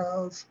Earl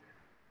has.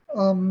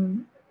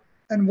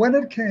 And when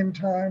it came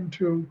time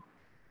to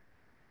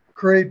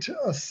create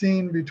a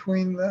scene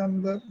between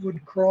them that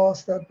would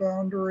cross that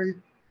boundary,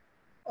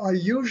 I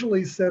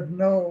usually said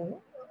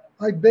no.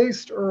 I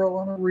based Earl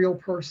on a real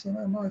person,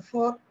 and I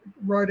thought,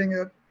 writing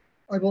it,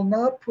 I will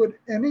not put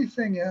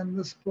anything in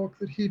this book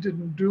that he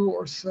didn't do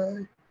or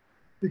say,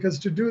 because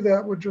to do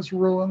that would just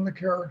ruin the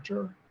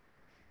character.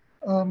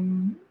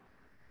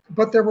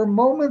 But there were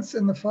moments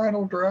in the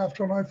final draft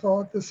when I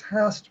thought this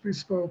has to be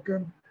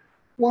spoken.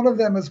 One of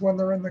them is when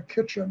they're in the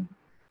kitchen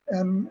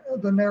and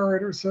the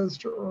narrator says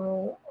to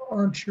Earl,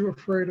 "Aren't you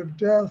afraid of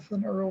death?"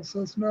 And Earl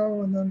says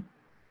no. And then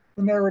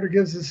the narrator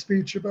gives his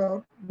speech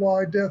about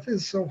why death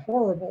is so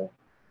horrible.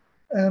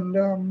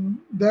 And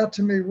that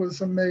to me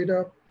was a made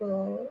up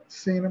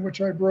scene in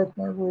which I broke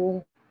my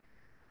rule.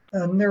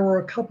 And there were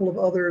a couple of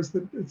others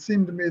that it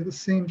seemed to me the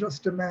scene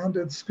just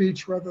demanded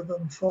speech rather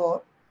than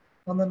thought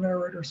on the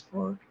narrator's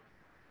part.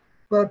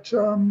 But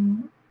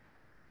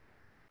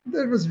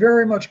it was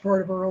very much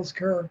part of Earl's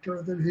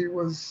character that he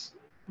was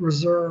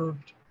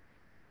reserved.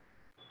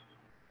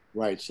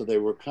 Right, so they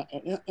were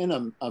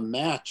in a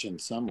match in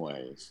some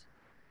ways.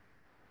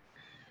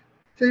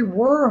 They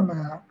were a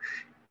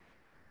match.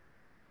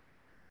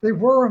 They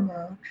were a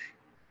match.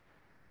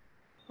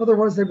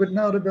 Otherwise, they would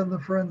not have been the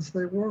friends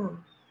they were.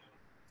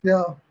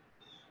 Yeah.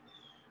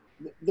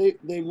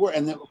 They were,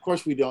 and then, of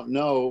course, we don't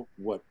know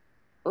what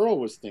Earl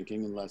was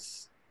thinking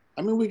unless,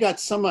 I mean, we got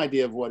some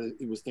idea of what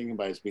he was thinking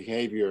by his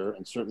behavior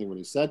and certainly when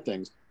he said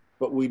things,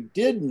 but we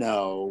did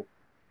know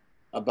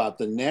about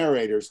the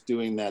narrators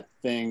doing that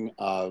thing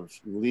of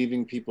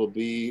leaving people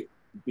be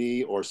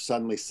or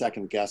suddenly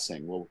second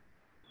guessing. Well,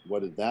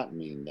 what did that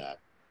mean? That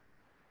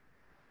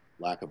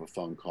lack of a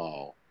phone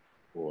call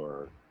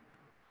or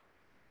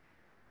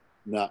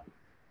not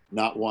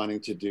wanting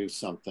to do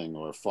something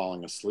or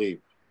falling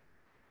asleep.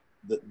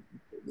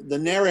 The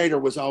narrator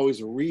was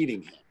always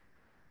reading him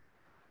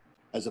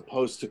as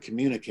opposed to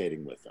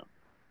communicating with him.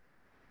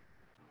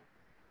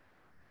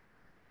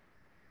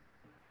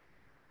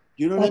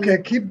 You know what I mean?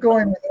 Okay, keep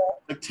going with that.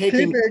 Like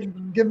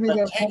give me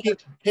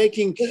that.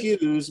 Taking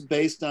cues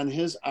based on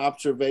his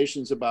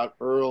observations about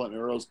Earl and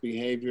Earl's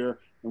behavior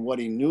and what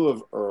he knew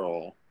of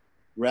Earl,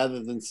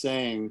 rather than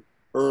saying,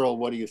 "Earl,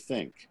 what do you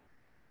think?"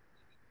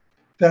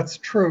 That's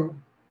true.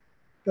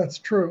 That's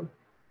true.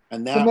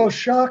 And that the most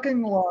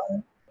shocking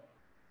line.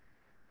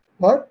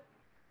 What?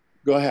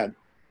 Go ahead.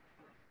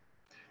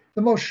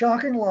 The most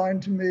shocking line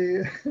to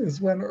me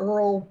is when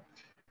Earl,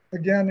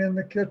 again in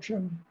the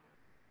kitchen,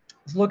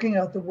 is looking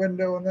out the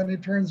window, and then he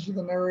turns to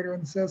the narrator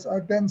and says,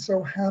 "I've been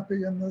so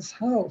happy in this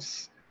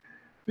house."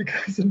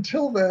 Because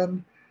until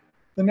then,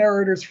 the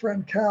narrator's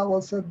friend Cal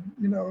said,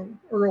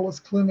 Earl is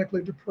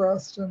clinically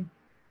depressed, and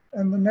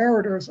the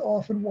narrators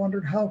often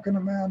wondered, how can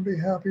a man be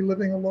happy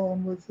living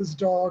alone with his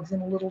dogs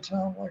in a little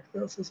town like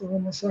this as a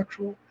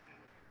homosexual?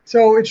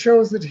 So it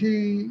shows that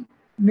he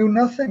knew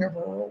nothing of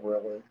Earl,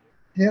 really.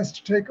 He has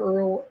to take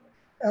Earl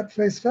at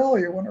face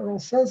value when Earl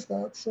says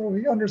that. So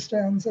he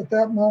understands at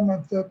that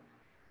moment that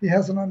he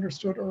hasn't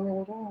understood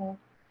Earl at all.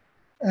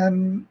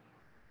 And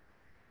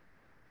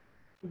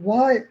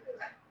why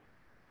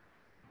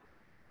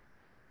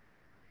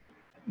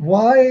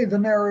the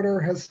narrator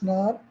has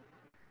not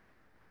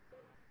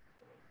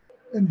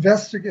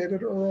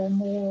investigated Earl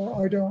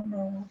more, I don't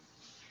know.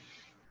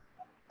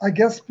 I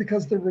guess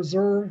because the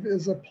reserve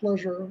is a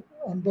pleasure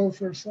on both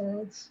their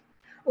sides.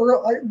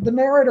 The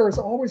narrator is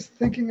always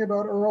thinking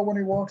about Earl when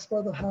he walks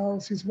by the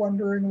house. He's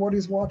wondering what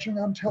he's watching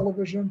on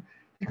television.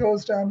 He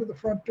goes down to the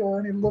front door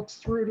and he looks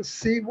through to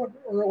see what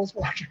Earl is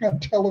watching on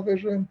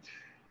television.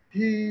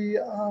 He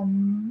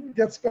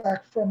gets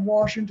back from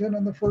Washington,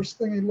 and the first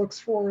thing he looks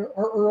for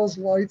are Earl's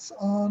lights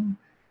on.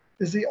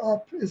 Is he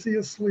up? Is he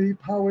asleep?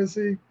 How is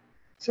he?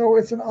 So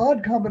it's an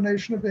odd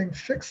combination of being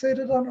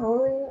fixated on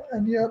Earl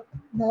and yet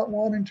not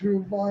wanting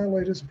to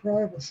violate his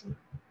privacy.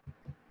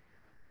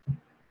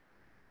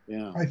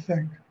 Yeah. I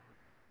think.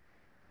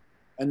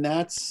 And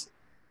that's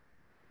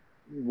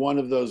one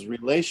of those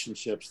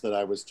relationships that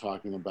I was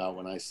talking about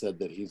when I said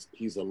that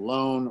he's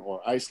alone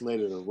or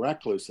isolated or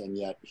recluse, and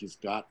yet he's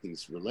got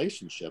these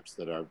relationships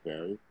that are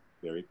very,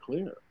 very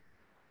clear.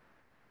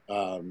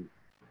 I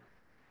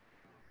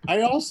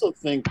also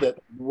think that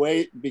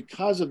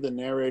because of the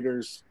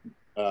narrator's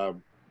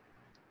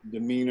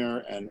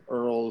demeanor and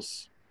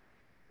Earl's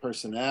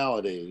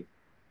personality,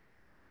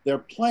 they're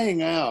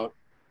playing out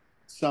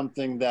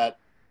something that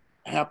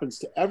happens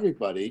to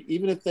everybody.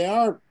 Even if they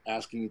are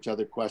asking each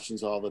other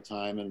questions all the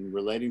time and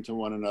relating to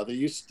one another,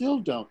 you still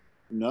don't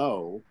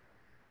know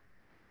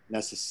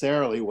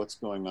necessarily what's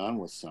going on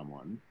with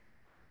someone.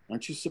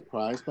 Aren't you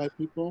surprised by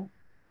people?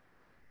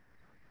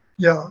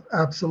 Yeah,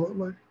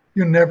 absolutely.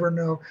 You never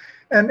know.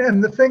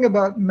 And the thing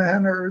about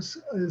manners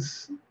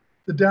is,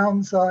 the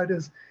downside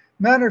is,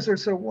 manners are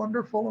so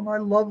wonderful and I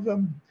love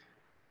them,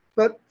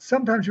 but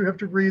sometimes you have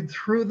to read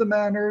through the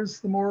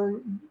manners. The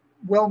more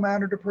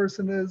well-mannered a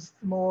person is,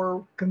 the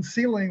more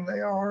concealing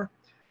they are.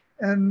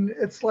 And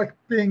it's like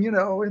being,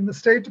 in the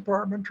State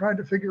Department trying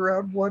to figure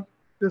out what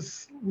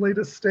this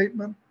latest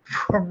statement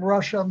from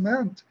Russia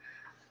meant.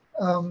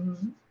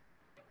 And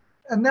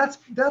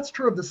that's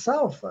true of the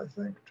South, I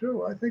think,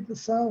 too. I think the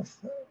South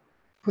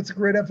puts a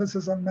great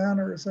emphasis on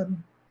manners,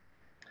 and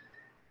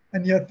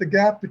yet the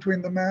gap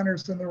between the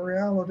manners and the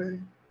reality,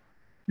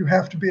 you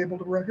have to be able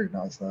to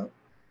recognize that.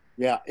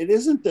 Yeah, it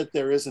isn't that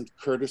there isn't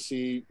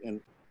courtesy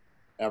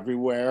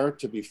everywhere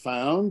to be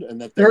found, and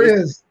that there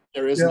is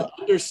an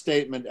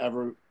understatement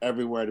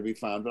everywhere to be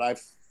found. But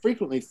I've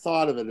frequently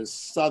thought of it as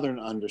Southern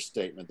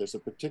understatement. There's a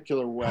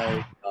particular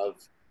way of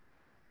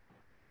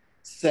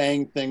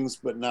saying things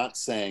but not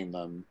saying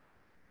them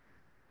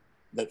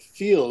that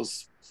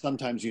feels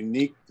sometimes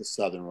unique to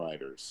Southern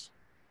writers.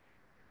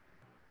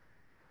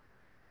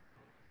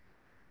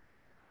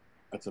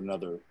 That's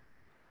another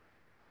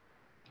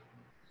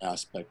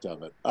aspect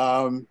of it.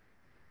 So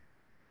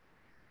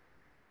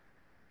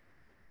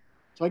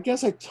I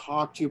guess I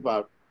talked to you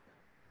about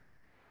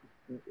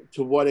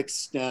to what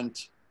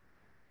extent,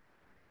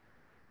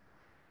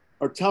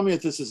 or tell me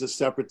if this is a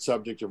separate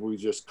subject or we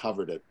just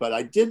covered it, but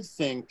I did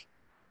think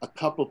a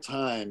couple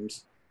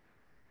times,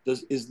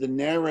 is the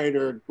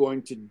narrator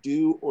going to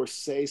do or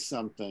say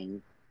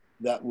something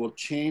that will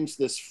change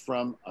this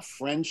from a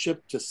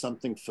friendship to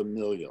something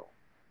familial?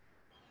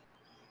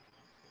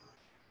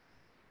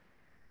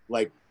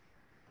 Like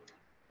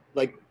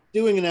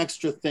doing an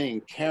extra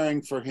thing,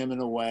 caring for him in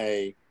a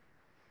way.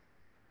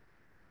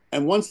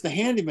 And once the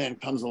handyman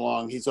comes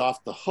along, he's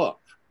off the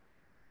hook.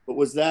 But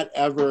was that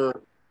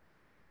ever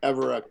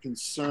a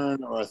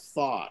concern or a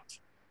thought?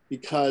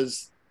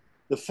 Because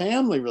the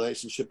family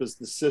relationship is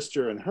the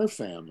sister and her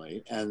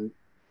family and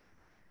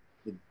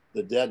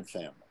the dead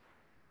family.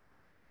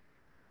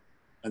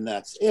 And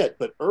that's it.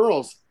 But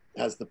Earl's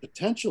has the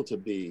potential to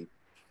be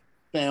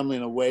family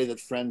in a way that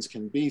friends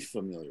can be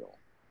familial.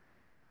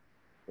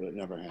 But it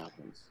never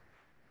happens.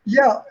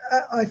 Yeah,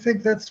 I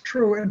think that's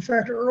true. In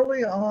fact,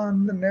 early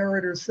on, the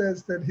narrator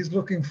says that he's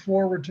looking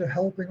forward to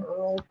helping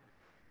Earl.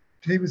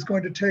 He was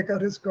going to take out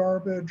his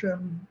garbage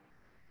and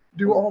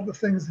do all the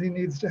things he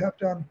needs to have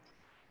done.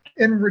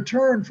 In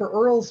return for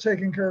Earl's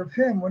taking care of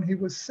him when he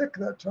was sick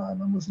that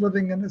time and was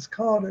living in his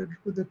cottage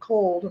with a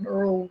cold, and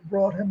Earl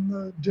brought him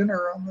the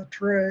dinner on the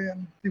tray,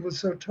 and he was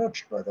so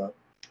touched by that.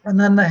 And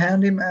then the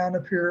handyman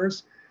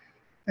appears,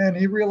 and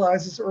he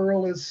realizes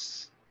Earl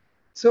is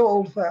so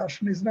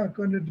old-fashioned, he's not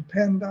going to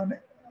depend on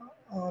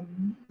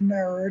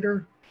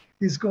narrator.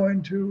 He's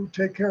going to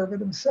take care of it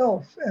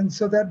himself. And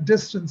so that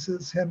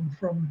distances him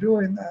from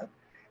doing that.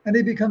 And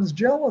he becomes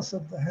jealous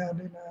of the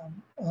handyman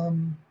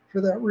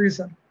for that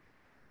reason.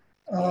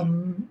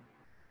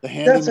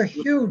 That's a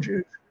huge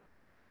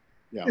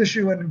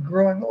issue in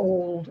growing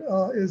old,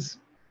 is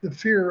the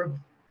fear of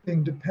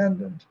being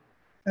dependent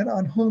and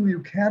on whom you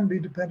can be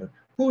dependent.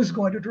 Who's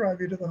going to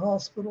drive you to the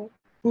hospital?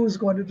 Who's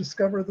going to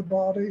discover the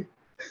body?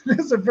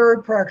 These are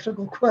very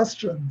practical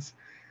questions.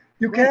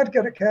 You can't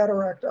get a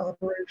cataract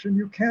operation.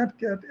 You can't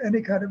get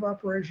any kind of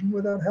operation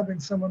without having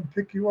someone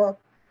pick you up.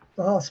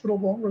 The hospital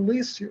won't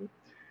release you.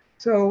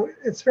 So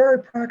it's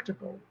very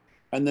practical.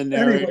 And the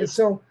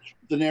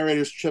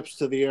narrator's trips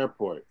to the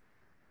airport.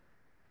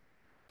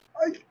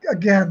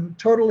 Again,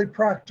 totally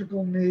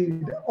practical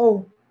need.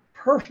 Oh,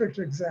 perfect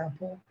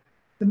example.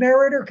 The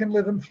narrator can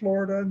live in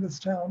Florida in this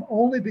town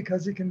only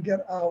because he can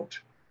get out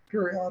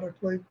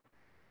periodically.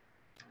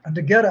 And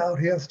to get out,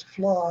 he has to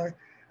fly.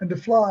 And to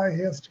fly,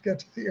 he has to get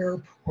to the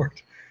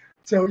airport.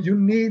 So you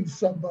need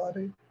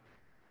somebody.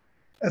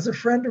 As a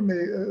friend of me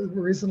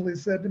recently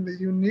said to me,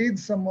 you need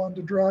someone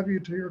to drive you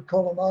to your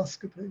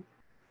colonoscopy.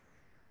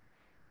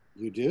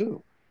 You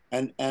do.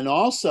 And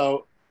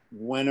also,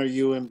 when are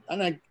you in,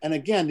 and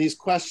again, these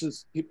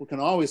questions, people can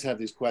always have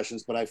these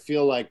questions, but I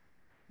feel like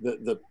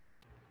the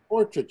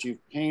portrait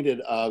you've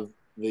painted of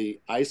the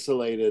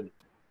isolated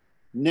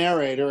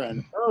narrator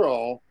and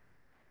Earl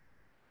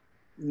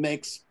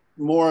makes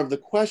more of the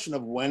question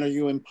of, when are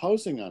you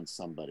imposing on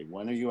somebody?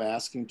 When are you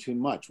asking too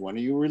much? When are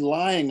you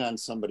relying on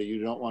somebody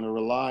you don't want to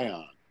rely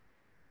on?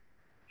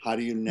 How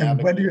do you navigate?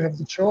 And when do you have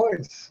the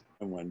choice?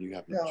 And when do you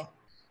have the choice?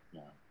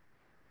 Yeah.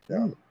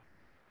 Yeah.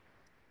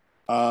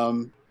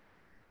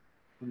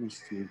 Let me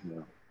see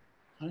here.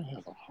 I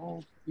have a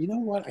whole, you know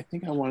what? I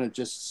think I want to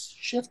just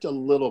shift a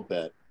little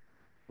bit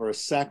for a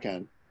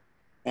second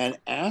and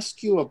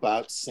ask you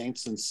about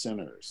Saints and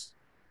Sinners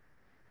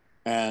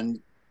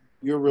and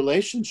your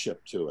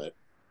relationship to it.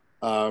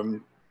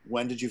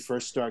 When did you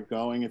first start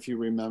going, if you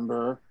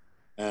remember?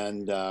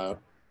 And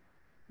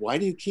why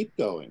do you keep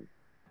going?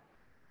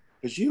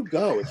 Because you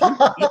go. If you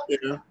get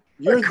there,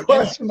 you're a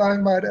question there. I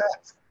might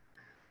ask.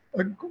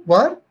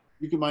 What?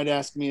 You might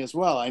ask me as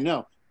well, I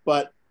know.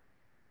 But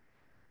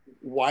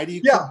why do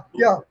you keep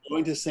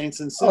going to Saints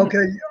and Sinners?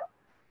 Okay.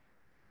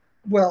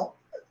 Well,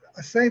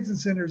 Saints and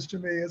Sinners to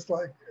me is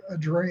like a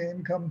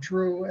dream come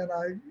true.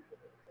 And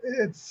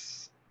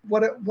it's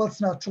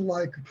what's not to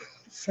like about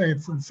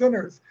Saints and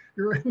Sinners?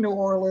 You're in New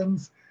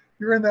Orleans,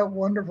 you're in that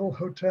wonderful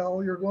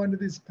hotel, you're going to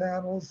these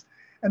panels,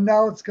 and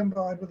now it's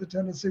combined with the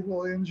Tennessee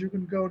Williams. You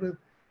can go to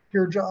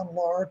hear John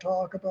Lahr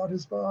talk about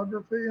his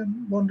biography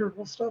and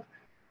wonderful stuff.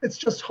 It's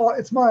just,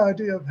 it's my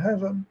idea of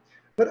heaven.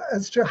 But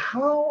as to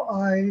how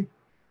I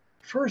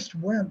first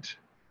went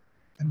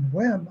and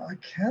when, I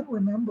can't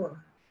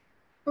remember.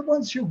 But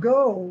once you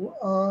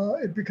go,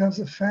 it becomes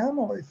a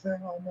family thing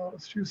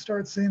almost. You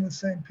start seeing the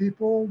same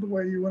people the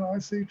way you and I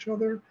see each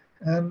other.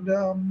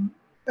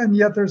 And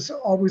yet there's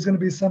always going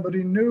to be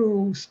somebody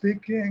new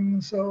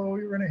speaking. So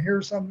you're going to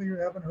hear something you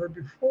haven't heard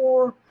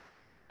before.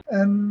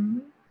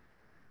 And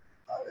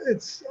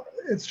it's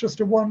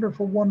just a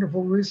wonderful,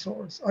 wonderful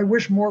resource. I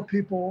wish more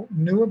people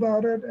knew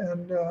about it.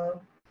 And I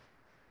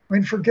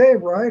mean, for gay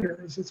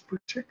writers, it's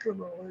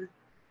particularly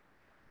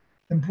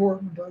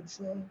important, I'd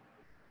say.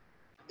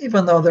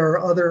 Even though there are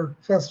other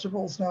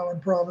festivals now in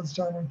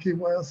Provincetown and Key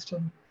West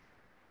and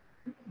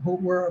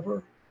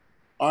wherever.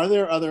 Are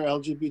there other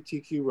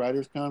LGBTQ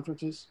writers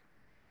conferences?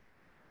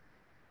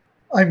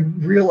 I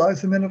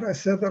realized the minute I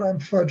said that I'm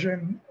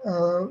fudging.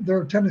 There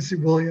are Tennessee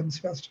Williams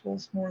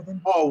festivals more than.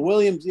 Oh,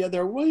 Williams. Yeah,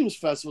 there are Williams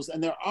festivals.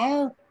 And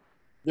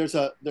there's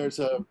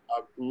a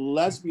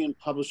lesbian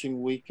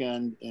publishing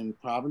weekend in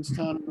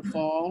Provincetown in the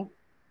fall.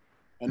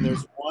 And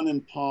there's one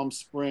in Palm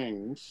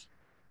Springs.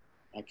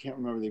 I can't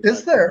remember the exact.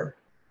 Is there?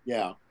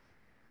 Yeah.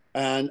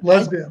 And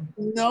lesbian.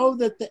 I know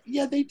that,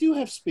 they do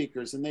have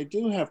speakers and they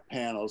do have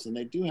panels and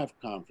they do have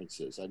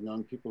conferences. I've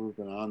known people who've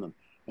been on them.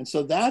 And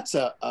so that's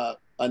a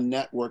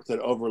network that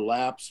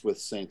overlaps with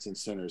Saints and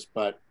Sinners.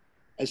 But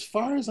as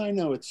far as I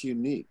know, it's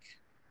unique.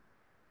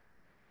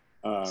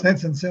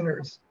 Saints and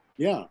Sinners.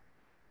 Yeah.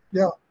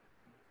 Yeah.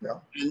 Yeah.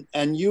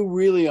 And you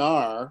really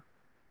are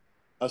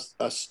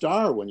a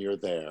star when you're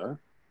there.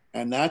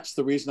 And that's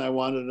the reason I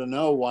wanted to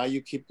know why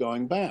you keep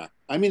going back.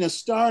 I mean, a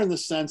star in the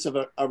sense of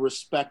a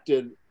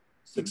respected,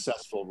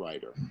 successful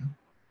writer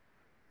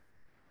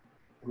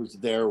who's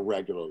there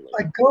regularly.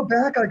 I go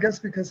back, I guess,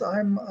 because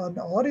I'm an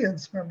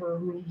audience member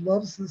who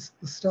loves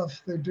the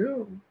stuff they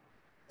do.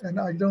 And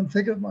I don't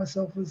think of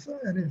myself as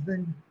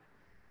anything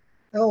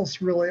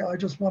else, really. I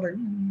just want to,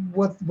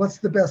 what's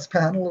the best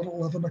panel at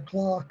 11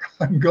 o'clock?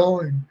 I'm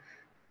going.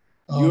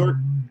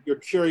 Your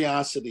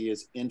curiosity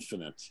is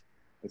infinite.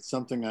 It's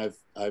something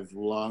I've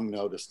long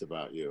noticed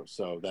about you.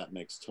 So that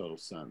makes total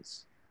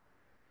sense.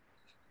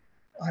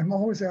 I'm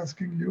always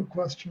asking you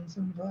questions,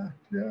 in fact.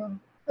 Yeah.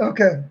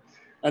 Okay.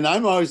 And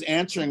I'm always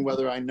answering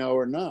whether I know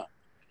or not.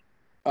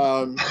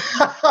 So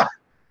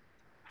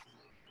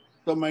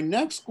my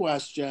next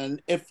question,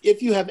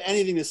 if you have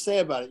anything to say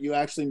about it, you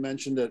actually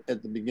mentioned it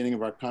at the beginning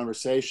of our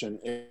conversation,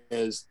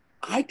 is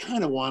I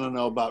kind of want to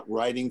know about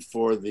writing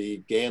for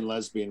the Gay and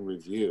Lesbian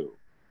Review.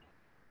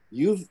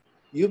 You've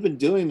been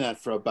doing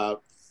that for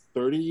about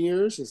 30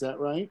 years, is that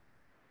right?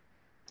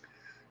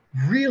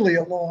 Really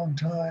a long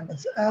time.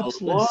 It's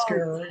absolutely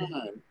scary.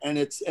 Time. And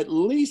it's at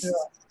least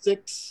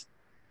 6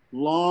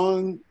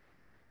 long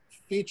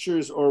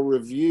features or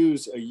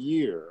reviews a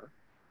year,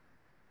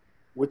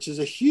 which is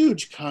a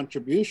huge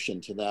contribution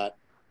to that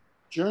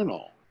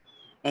journal.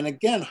 And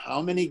again,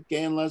 how many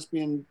gay and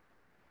lesbian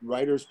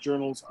writers'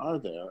 journals are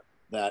there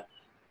that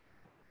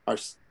are,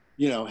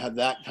 have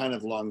that kind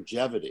of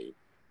longevity?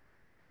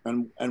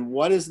 And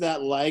what is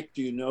that like?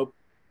 Do you know,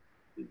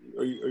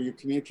 are your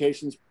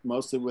communications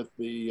mostly with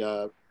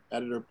the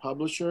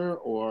editor-publisher,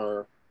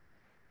 or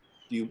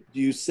do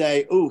you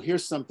say, oh,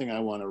 here's something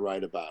I want to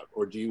write about,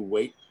 or do you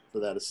wait for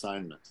that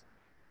assignment?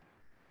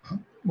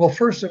 Well,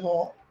 first of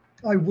all,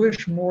 I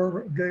wish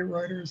more gay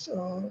writers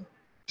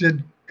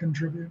did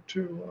contribute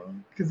to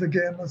the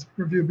Gay and Lesbian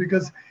Review,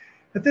 because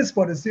at this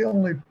point, it's the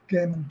only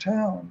game in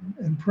town,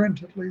 in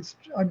print at least.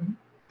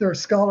 There are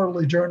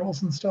scholarly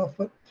journals and stuff,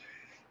 but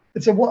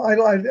it's a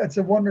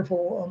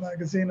wonderful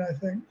magazine, I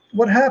think.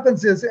 What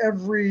happens is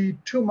every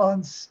 2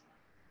 months,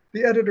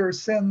 the editor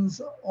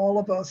sends all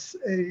of us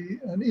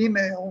an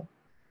email,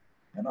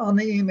 and on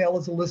the email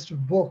is a list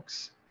of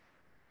books.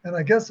 And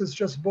I guess it's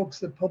just books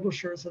that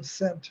publishers and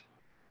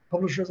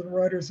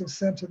writers have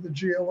sent to the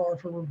GLR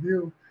for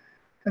review.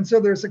 And so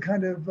there's a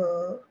kind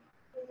of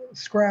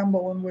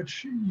scramble in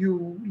which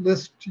you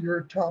list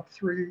your top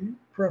 3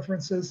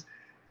 preferences,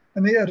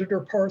 and the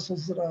editor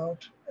parcels it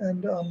out.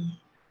 And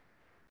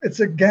it's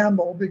a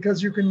gamble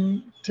because you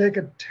can take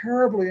a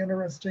terribly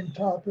interesting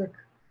topic,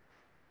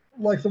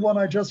 like the one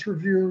I just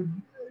reviewed,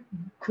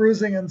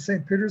 cruising in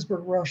St.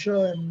 Petersburg,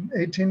 Russia in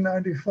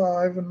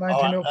 1895 and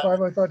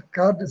 1905. I thought,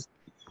 God, does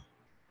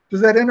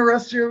that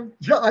interest you?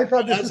 Yeah, I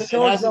thought this is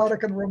so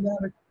exotic and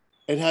romantic.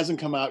 It hasn't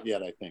come out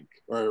yet, I think.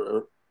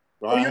 Or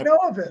you know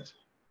of it?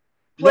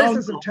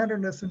 Places of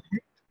Tenderness and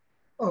Heat.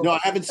 Oh, no, I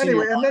haven't seen.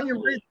 Anyway, and then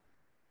you read.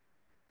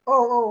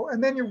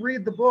 And then you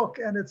read the book,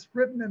 and it's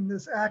written in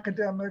this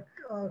academic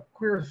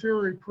queer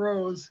theory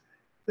prose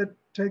that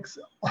takes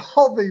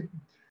all the.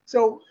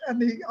 So, and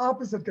the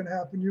opposite can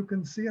happen. You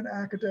can see an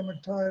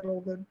academic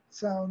title that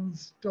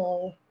sounds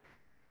dull,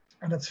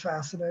 and it's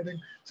fascinating.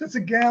 So it's a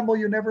gamble.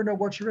 You never know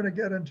what you're going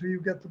to get until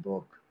you get the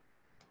book.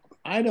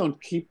 I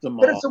don't keep them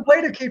all. But it's a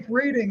way to keep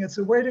reading. It's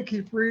a way to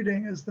keep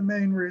reading is the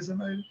main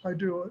reason I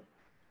do it.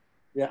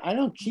 Yeah, I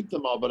don't keep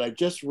them all, but I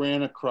just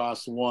ran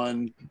across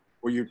one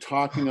where you're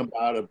talking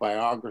about a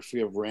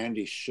biography of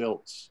Randy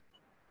Shilts.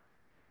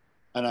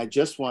 And I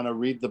just want to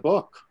read the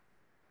book.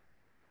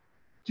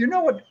 Do you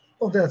know what?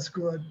 Oh, that's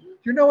good.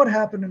 You know what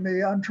happened to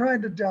me? I'm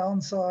trying to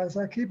downsize.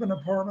 I keep an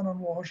apartment in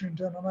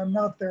Washington, and I'm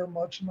not there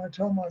much. And I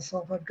tell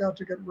myself I've got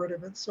to get rid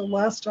of it. So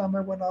last time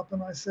I went up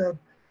and I said,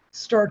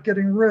 start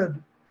getting rid.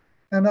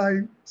 And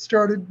I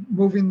started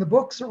moving the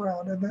books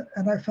around.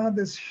 And I found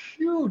this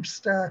huge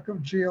stack of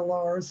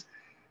GLRs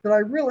that I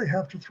really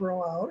have to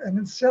throw out. And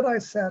instead I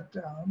sat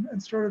down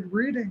and started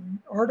reading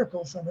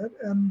articles in it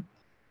and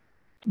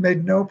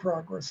made no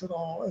progress at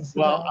all as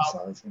the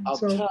downsizing. I'll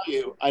tell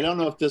you, I don't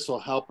know if this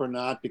will help or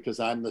not, because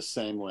I'm the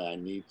same way. I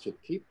need to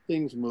keep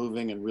things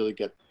moving and really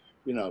get,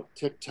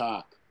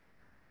 tick-tock.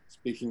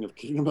 Speaking of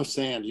Kingdom of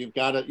Sand, you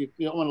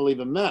don't want to leave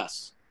a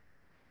mess.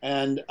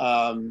 And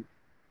the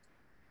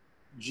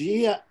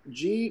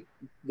Gay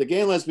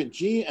and Lesbian,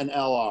 G and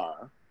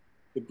LR,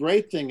 the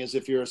great thing is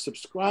if you're a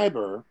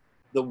subscriber,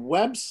 the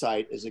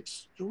website is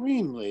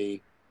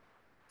extremely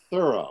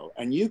thorough,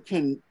 and you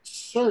can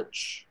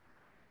search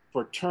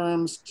for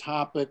terms,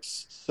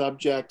 topics,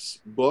 subjects,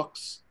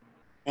 books,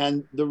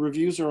 and the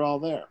reviews are all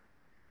there.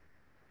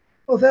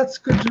 Oh, that's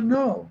good to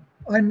know.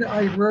 I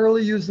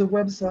rarely use the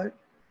website.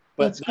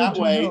 But that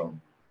way,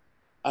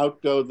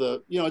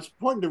 outgo it's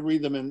important to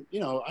read them. And,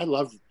 I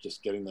love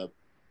just getting the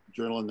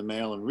journal in the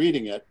mail and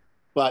reading it,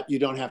 but you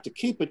don't have to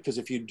keep it, because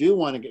if you do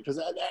want to get, because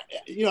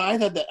I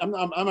had that,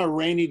 I'm a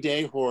rainy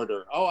day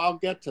hoarder. Oh, I'll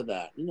get to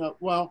that.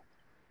 Well,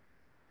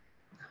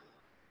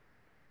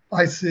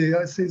 I see.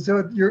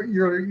 So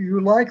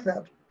you like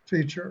that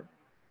feature,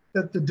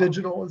 that the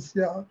digital is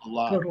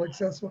totally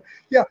accessible.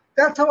 Yeah,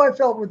 that's how I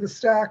felt with the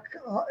stack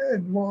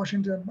in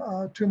Washington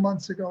 2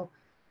 months ago.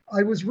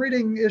 I was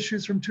reading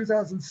issues from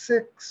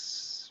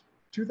 2006,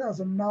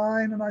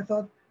 2009, and I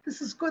thought,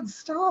 this is good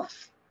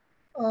stuff.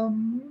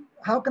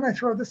 How can I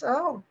throw this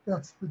out?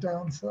 That's the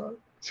downside.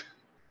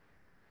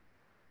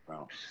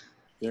 Well,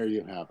 there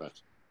you have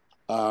it.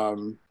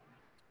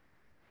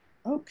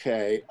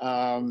 Okay.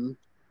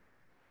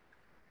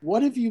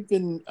 What have you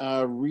been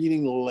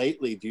reading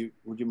lately?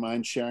 Would you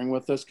mind sharing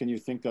with us? Can you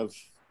think of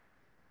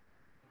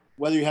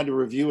whether you had to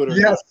review it or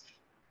not? Yes,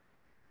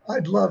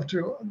 I'd love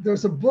to.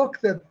 There's a book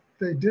that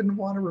they didn't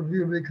want to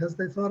review because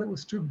they thought it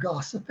was too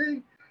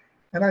gossipy.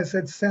 And I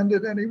said, send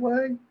it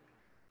anyway.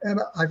 And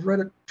I've read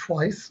it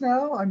twice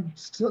now. I'm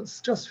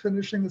just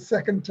finishing the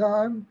second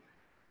time.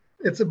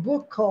 It's a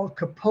book called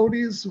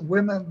Capote's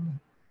Women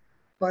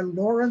by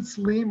Lawrence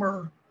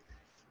Leamer.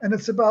 And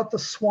it's about the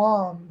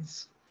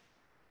Swans,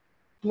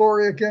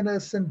 Gloria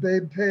Guinness and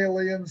Babe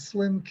Paley and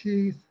Slim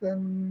Keith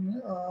and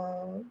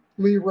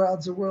Lee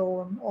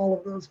Radziwill and all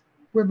of those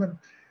women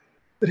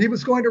that he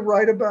was going to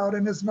write about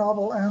in his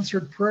novel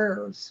Answered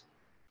Prayers.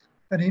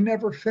 And he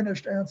never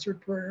finished Answered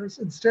Prayers.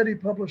 Instead, he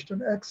published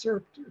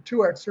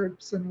two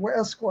excerpts in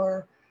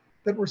Esquire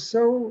that were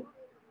so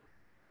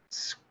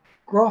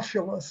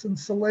scrofulous and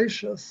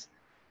salacious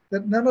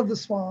that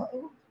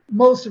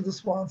most of the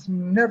Swans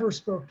never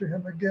spoke to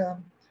him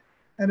again.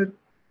 And it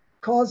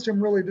caused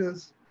him really to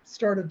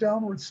start a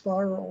downward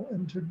spiral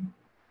into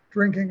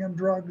drinking and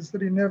drugs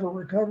that he never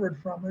recovered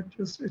from.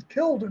 It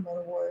killed him in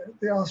a way,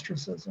 the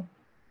ostracism.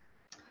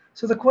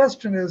 So the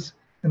question is,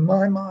 in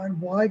my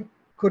mind, why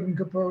couldn't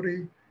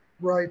Capote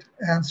write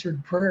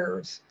Answered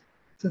Prayers,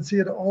 since he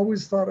had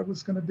always thought it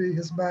was going to be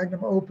his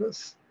magnum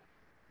opus?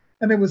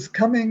 And it was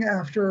coming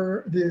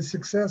after the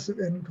success of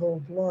In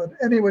Cold Blood.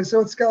 Anyway,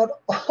 so it's got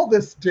all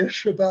this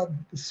dish about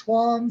the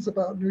Swans,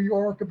 about New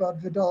York, about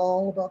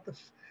Vidal, about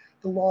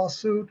the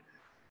lawsuit.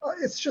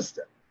 It's just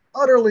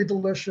utterly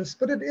delicious,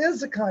 but it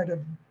is a kind of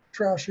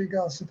trashy,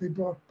 gossipy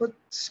book, but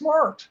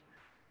smart.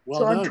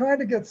 Well so done. I'm trying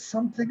to get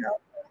something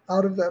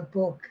out of that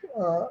book.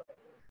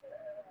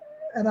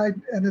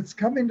 And it's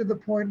coming to the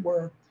point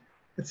where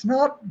it's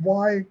not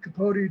why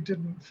Capote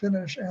didn't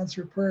finish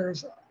Answer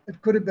Prayers. It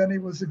could have been he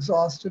was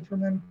exhausted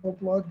from In Cold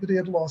Blood, that he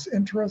had lost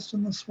interest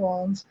in the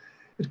Swans.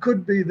 It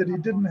could be that he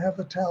didn't have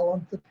the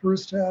talent that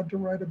Proust had to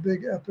write a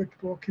big epic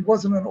book. He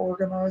wasn't an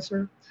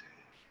organizer.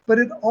 But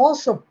it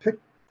also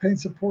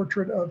paints a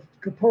portrait of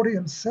Capote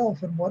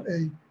himself and what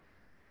a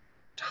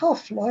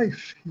tough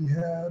life he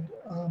had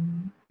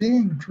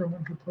being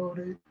Truman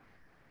Capote.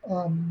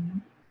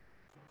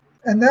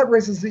 And that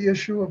raises the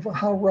issue of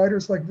how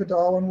writers like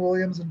Vidal and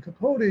Williams and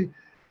Capote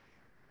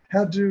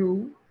had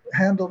to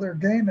handle their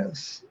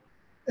gayness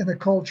in a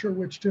culture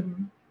which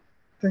didn't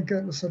think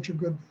it was such a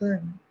good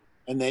thing.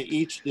 And they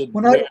each did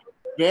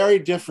very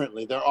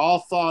differently. They're all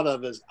thought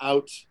of as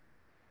out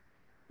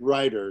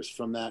writers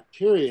from that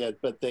period,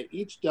 but they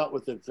each dealt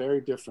with it very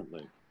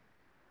differently.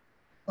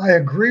 I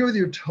agree with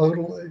you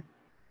totally.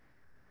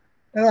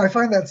 And I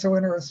find that so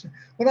interesting.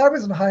 When I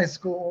was in high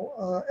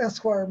school,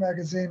 Esquire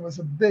magazine was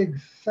a big,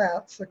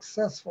 fat,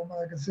 successful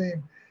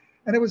magazine.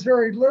 And it was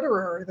very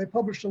literary. They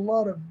published a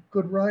lot of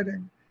good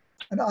writing.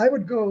 And I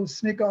would go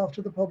sneak off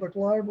to the public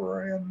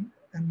library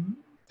and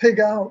pig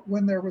out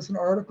when there was an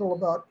article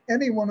about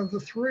any one of the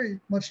three,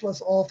 much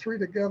less all three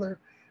together.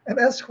 And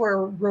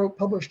Esquire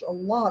published a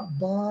lot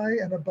by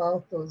and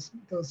about those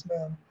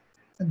men.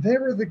 And they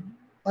were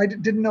I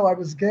didn't know I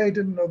was gay,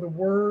 didn't know the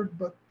word,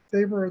 but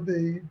they were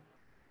the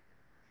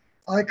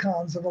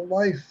icons of a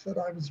life that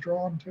I was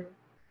drawn to.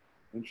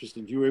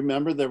 Interesting. Do you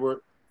remember there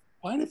were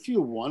quite a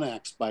few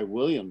one-acts by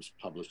Williams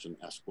published in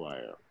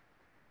Esquire?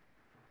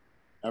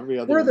 Every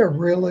other. Were there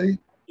really?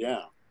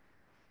 Yeah.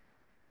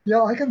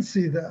 Yeah, I can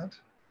see that.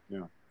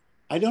 Yeah.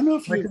 I don't know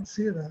if I can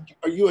see that.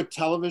 Are you a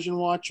television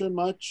watcher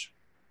much?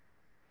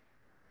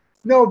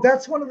 No,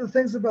 that's one of the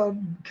things about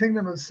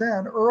Kingdom of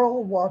Sand.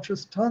 Earl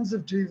watches tons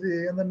of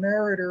TV, and the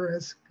narrator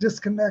has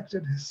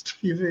disconnected his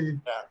TV.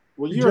 Yeah.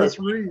 Well, he just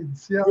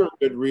reads. Yeah, you're a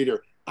good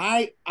reader.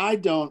 I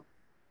don't.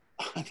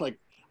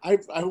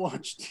 I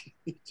watch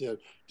to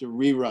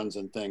reruns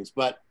and things,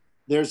 but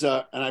there's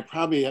and I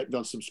probably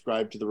don't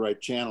subscribe to the right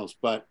a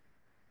but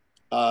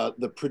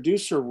the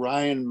producer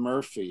Ryan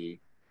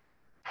Murphy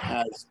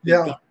has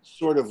begun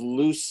sort of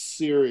loose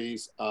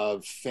series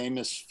of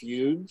famous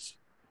feuds.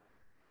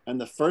 And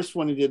the first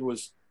one he did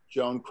was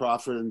Joan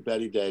Crawford and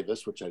Betty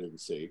Davis, which I didn't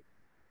see.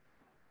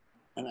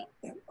 And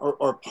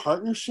or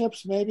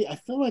partnerships, maybe. I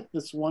feel like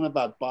this one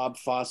about Bob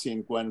Fosse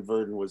and Gwen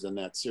Verdon was in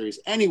that series.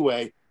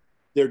 Anyway,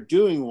 they're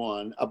doing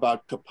one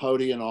about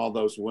Capote and all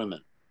those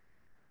women.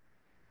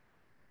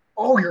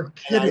 Oh, you're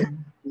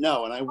kidding. And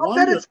I wonder. I'll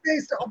bet it's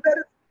based. I'll bet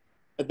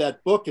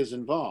that book is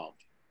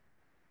involved.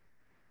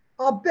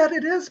 I'll bet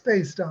it is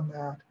based on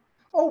that.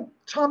 Oh,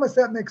 Thomas,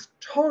 that makes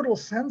total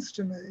sense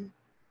to me.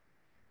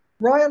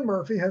 Ryan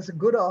Murphy has a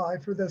good eye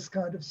for this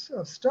kind of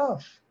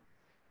stuff.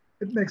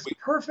 It makes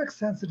perfect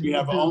sense that you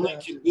have only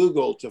to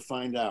Google to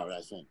find out,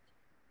 I think.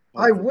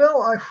 I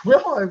will.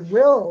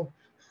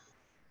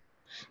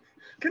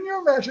 Can you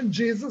imagine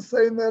Jesus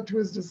saying that to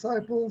his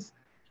disciples?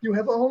 You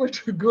have only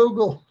to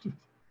Google.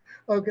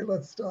 Okay,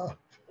 let's stop.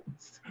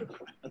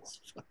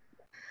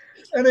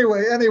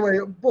 Anyway,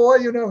 boy,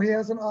 he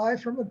has an eye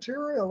for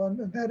material, and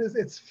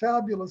it's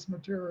fabulous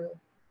material.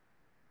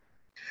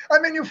 I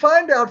mean, you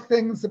find out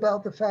things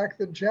about the fact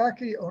that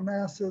Jackie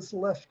Onassis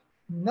left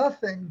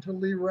nothing to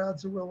Lee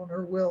Radziwill in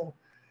her will.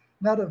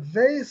 Not a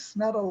vase,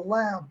 not a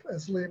lamp,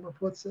 as Leamer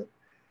puts it.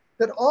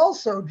 That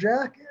also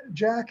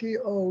Jackie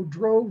O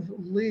drove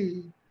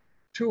Lee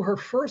to her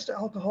first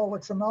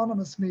Alcoholics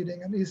Anonymous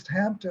meeting in East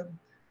Hampton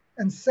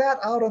and sat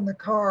out in the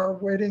car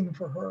waiting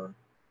for her.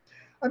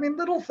 I mean,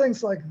 little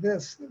things like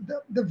this,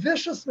 the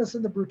viciousness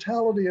and the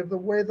brutality of the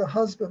way the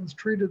husbands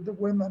treated the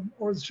women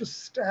was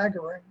just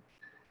staggering.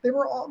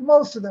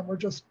 Most of them were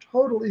just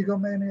total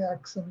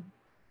egomaniacs and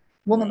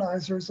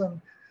womanizers,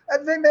 and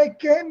they make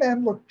gay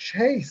men look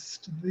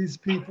chaste, these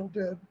people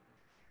did.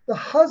 The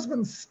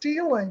husband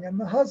stealing and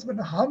the husband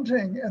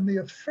hunting and the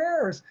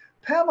affairs,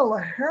 Pamela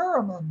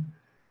Harriman,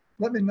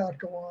 let me not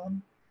go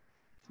on.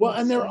 Well,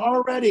 and they're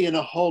already in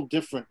a whole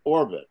different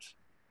orbit.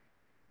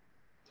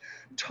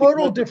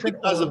 Different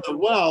because of the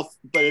wealth,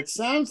 but it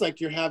sounds like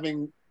you're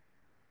having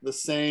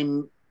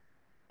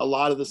a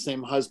lot of the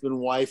same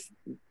husband-wife,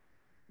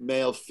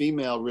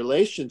 male-female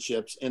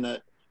relationships in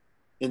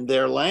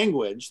their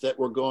language that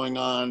were going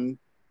on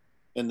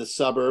in the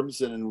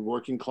suburbs and in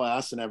working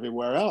class and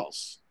everywhere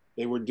else.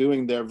 They were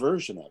doing their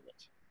version of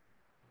it.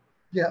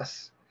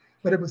 Yes,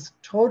 but it was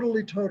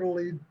totally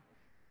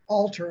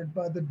altered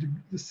by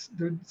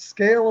the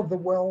scale of the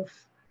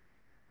wealth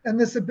and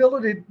this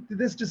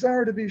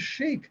desire to be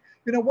chic.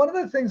 One of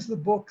the things the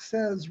book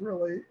says,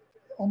 really,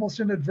 almost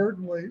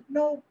inadvertently,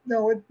 no,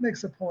 it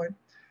makes a point.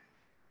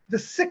 the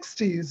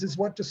 60s is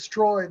what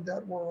destroyed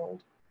that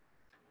world.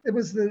 It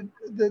was the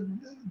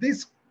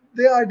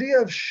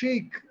idea of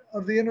chic,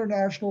 of the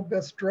international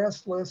best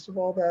dressed list, of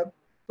all that,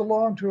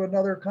 belonged to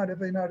another kind of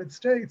the United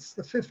States,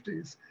 the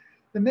 50s.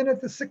 The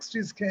minute the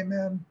 60s came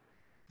in,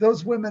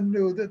 those women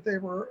knew that they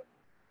were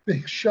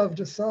being shoved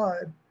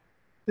aside.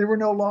 They were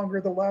no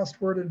longer the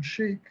last word in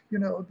chic. You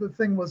know, the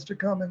thing was to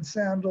come in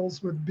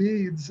sandals with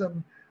beads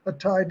and a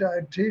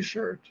tie-dyed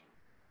T-shirt.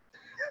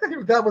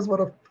 That was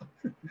what a...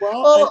 Well,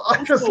 oh,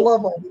 I just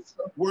love all this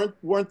stuff.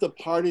 Weren't the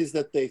parties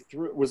that they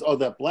threw,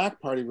 that black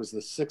party was the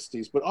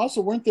 60s, but also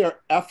weren't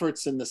there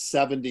efforts in the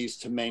 70s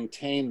to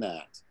maintain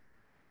that?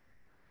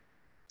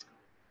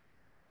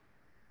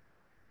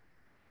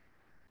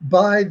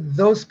 By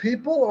those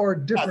people or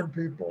different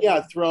people?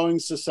 Yeah, throwing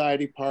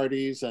society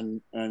parties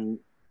and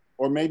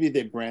or maybe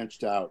they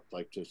branched out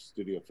like to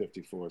Studio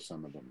 54,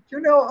 some of them.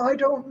 You know, I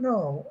don't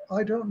know.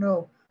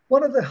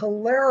 One of the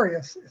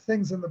hilarious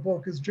things in the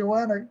book is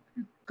Joanna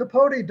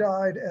Capote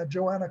died at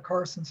Joanna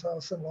Carson's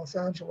house in Los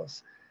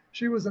Angeles.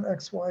 She was an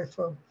ex-wife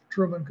of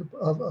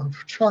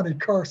of Johnny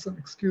Carson,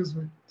 excuse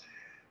me.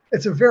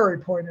 It's a very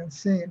poignant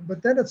scene,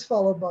 but then it's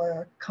followed by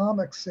a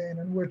comic scene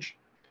in which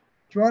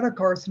Joanna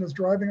Carson is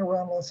driving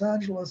around Los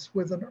Angeles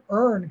with an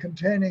urn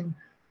containing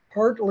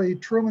partly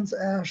Truman's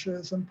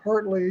ashes and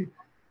partly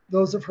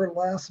those of her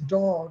last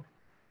dog.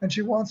 And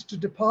she wants to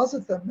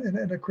deposit them in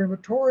a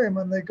crematorium,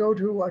 and they go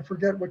to, I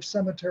forget which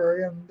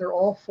cemetery, and they're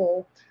all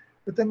full.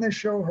 But then they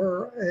show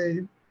her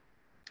a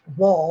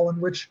wall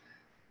in which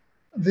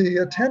the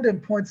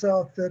attendant points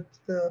out that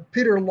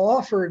Peter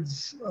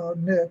Lawford's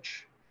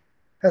niche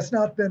has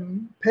not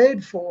been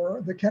paid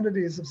for. The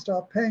Kennedys have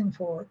stopped paying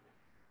for it.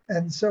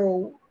 And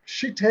so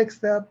she takes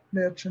that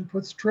niche and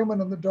puts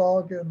Truman and the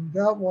dog in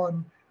that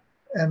one,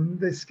 and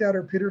they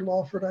scatter Peter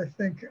Lawford, I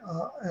think,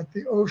 at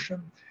the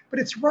ocean. But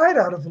it's right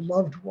out of The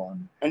Loved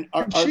One. And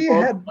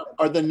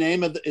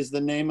is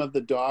the name of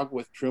the dog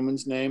with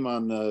Truman's name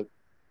on the?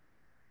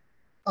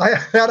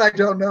 I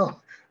don't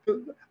know.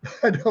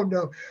 I don't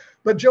know.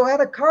 But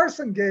Joanna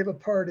Carson gave a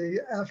party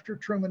after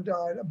Truman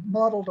died,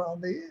 modeled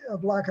on a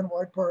black and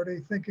white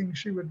party, thinking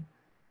she would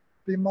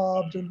be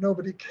mobbed, and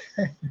nobody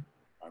came.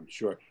 I'm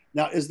sure.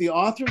 Now, is the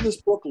author of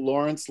this book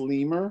Lawrence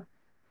Leamer?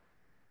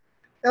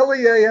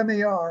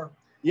 Leamer.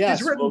 Yes.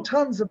 He's written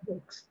tons of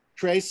books.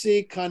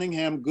 Tracy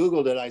Cunningham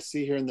Googled it. I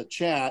see here in the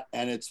chat,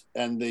 and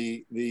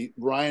the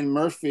Ryan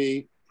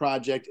Murphy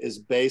project is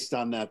based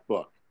on that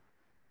book.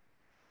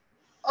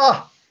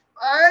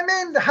 I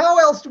mean, how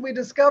else do we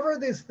discover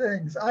these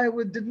things? I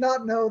did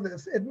not know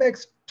this. It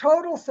makes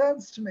total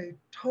sense to me.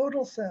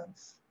 Total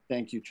sense.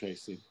 Thank you,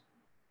 Tracy.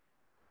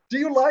 Do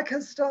you like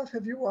his stuff?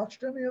 Have you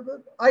watched any of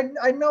it?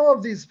 I know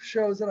of these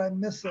shows that I'm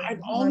missing.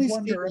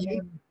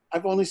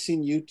 I've only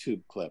seen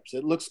YouTube clips.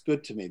 It looks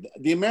good to me.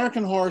 The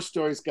American Horror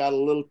Stories got a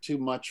little too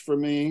much for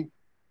me.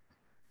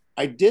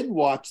 I did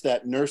watch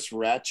that Nurse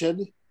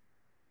Ratched,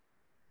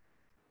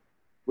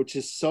 which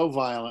is so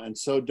violent and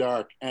so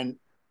dark and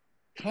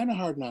kind of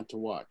hard not to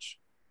watch.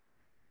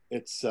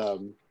 It's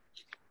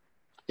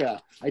yeah,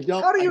 I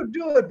don't. How do you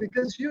do it?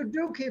 Because you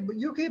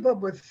keep up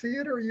with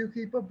theater, you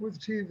keep up with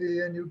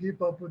TV, and you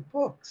keep up with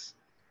books.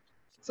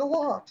 It's a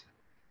lot.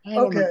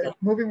 Okay,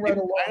 moving right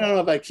along. I don't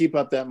know if I keep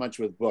up that much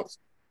with books.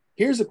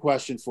 Here's a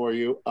question for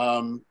you.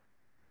 And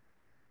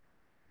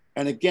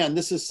again,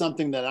 this is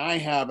something that I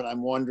have, and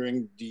I'm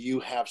wondering, do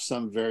you have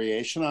some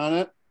variation on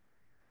it?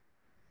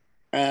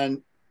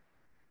 And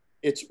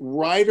it's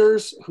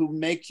writers who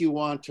make you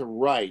want to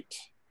write.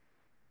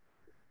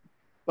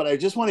 But I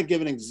just want to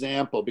give an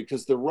example,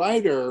 because the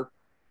writer,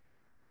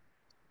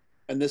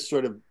 and this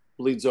sort of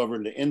bleeds over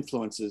into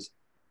influences,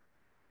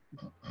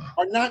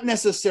 are not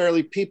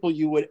necessarily people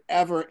you would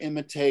ever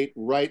imitate,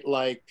 write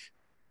like,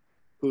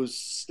 whose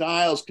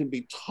styles can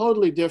be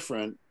totally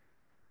different,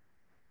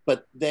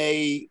 but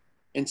they,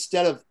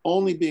 instead of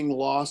only being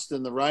lost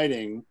in the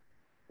writing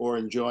or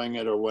enjoying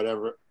it or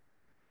whatever,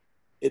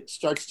 it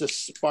starts to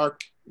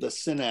spark the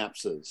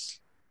synapses.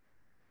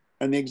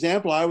 And the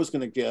example I was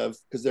going to give,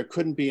 because there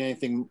couldn't be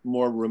anything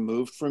more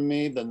removed from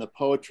me than the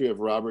poetry of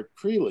Robert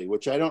Creeley,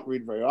 which I don't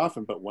read very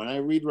often, but when I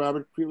read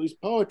Robert Creeley's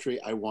poetry,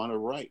 I want to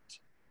write.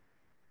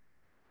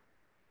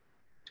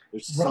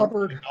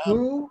 Robert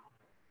who?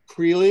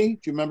 Creeley.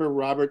 Do you remember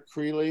Robert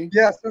Creeley?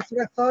 Yes, that's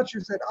what I thought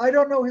you said. I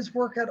don't know his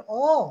work at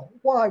all.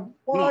 Why?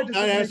 No, I'm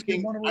not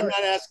asking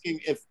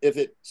if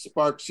it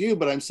sparks you,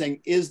 but I'm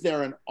saying, is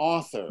there an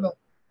author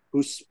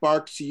who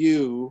sparks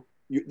you,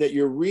 that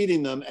you're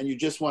reading them and you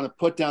just want to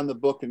put down the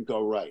book and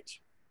go write?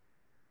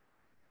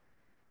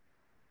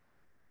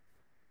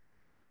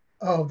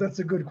 Oh, that's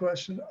a good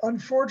question.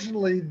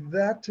 Unfortunately,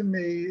 that to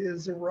me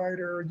is a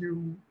writer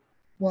you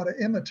want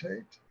to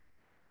imitate.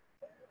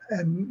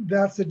 And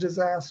that's a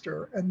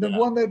disaster. And the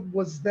one that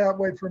was that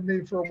way for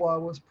me for a while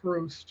was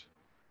Proust.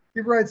 He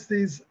writes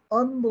these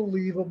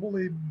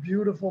unbelievably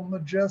beautiful,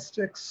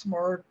 majestic,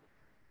 smart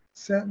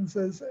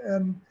sentences,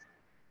 and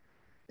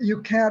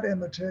you can't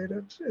imitate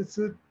it. It's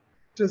a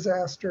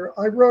disaster.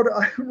 I wrote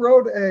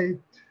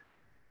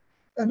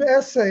an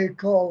essay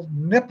called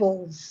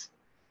Nipples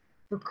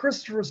for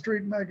Christopher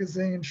Street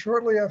magazine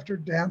shortly after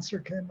Dancer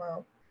came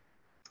out.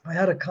 I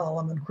had a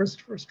column in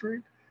Christopher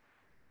Street,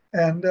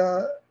 and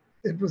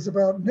it was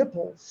about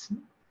nipples.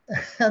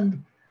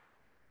 And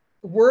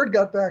the word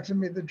got back to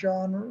me that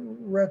John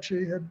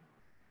Recchi had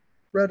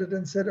read it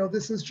and said, "Oh,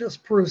 this is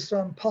just Proust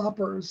on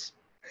poppers."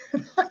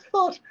 And I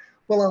thought,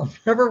 well, I'll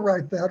never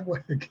write that way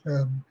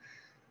again.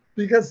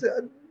 Because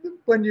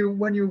when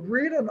you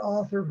read an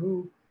author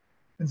who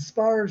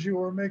inspires you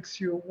or makes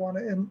you want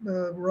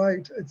to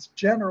write, it's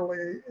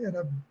generally in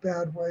a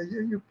bad way.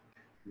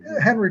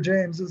 Henry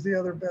James is the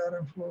other bad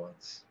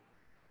influence.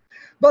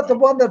 But the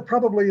one that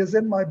probably is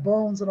in my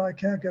bones and I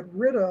can't get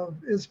rid of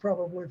is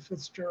probably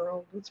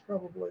Fitzgerald. It's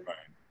probably. Right.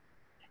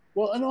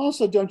 Well, and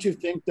also, don't you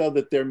think, though,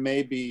 that there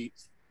may be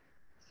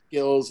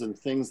skills and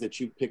things that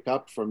you pick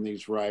up from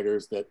these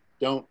writers that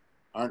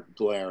aren't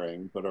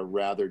glaring, but are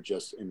rather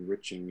just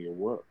enriching your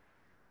work?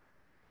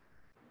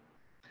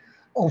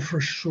 Oh,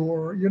 for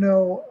sure. You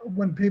know,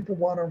 when people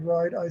want to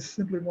write, I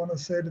simply want to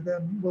say to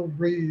them, well,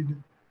 read.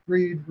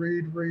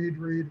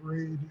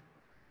 Absolutely.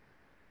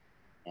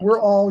 We're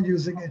all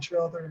using each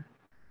other.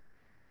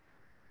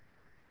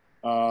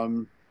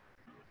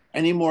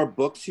 Any more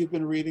books you've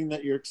been reading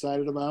that you're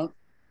excited about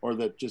or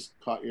that just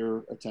caught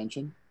your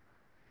attention?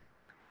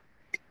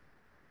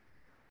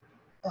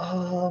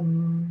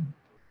 The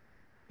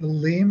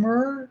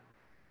Lemur,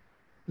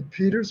 the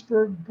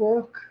Petersburg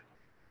book.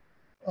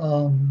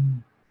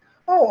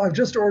 I've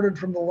just ordered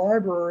from the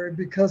library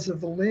because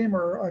of the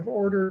Lemur. I've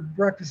ordered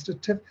Breakfast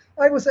at Tiff.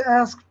 I was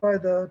asked by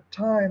the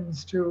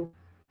Times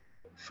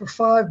for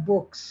 5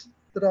 books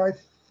that I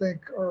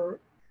think are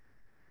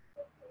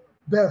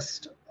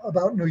best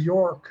about New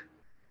York.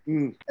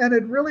 And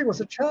it really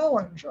was a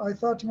challenge. I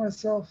thought to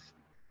myself,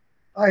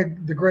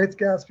 The Great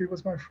Gatsby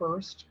was my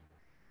first.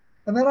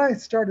 And then I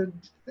started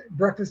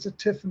Breakfast at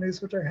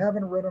Tiffany's, which I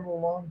haven't read in a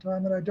long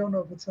time, and I don't know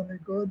if it's any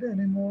good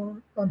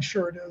anymore. I'm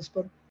sure it is,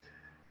 but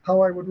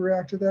how I would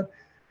react to that.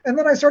 And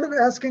then I started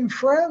asking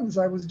friends.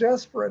 I was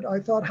desperate. I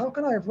thought, how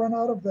can I have run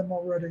out of them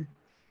already?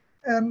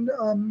 And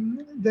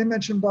they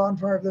mentioned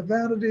Bonfire of the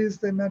Vanities.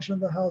 They mentioned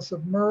The House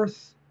of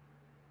Mirth.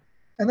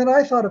 And then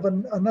I thought of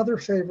another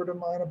favorite of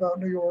mine about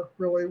New York,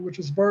 really, which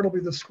is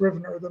Bartleby the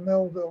Scrivener, the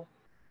Melville.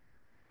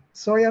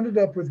 So I ended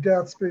up with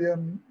Gatsby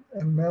and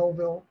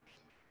Melville.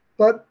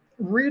 But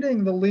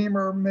reading The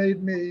Lemur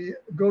made me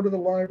go to the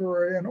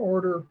library and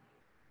order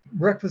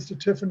Breakfast at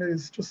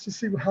Tiffany's just to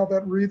see how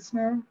that reads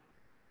now.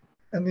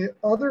 And the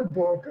other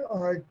book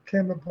I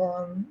came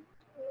upon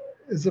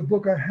is a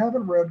book I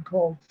haven't read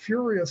called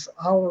Furious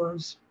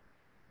Hours.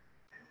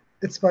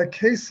 It's by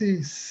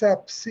Casey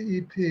Sepp,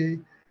 C-E-P,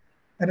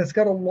 and it's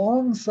got a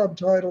long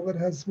subtitle that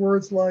has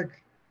words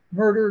like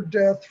murder,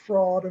 death,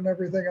 fraud, and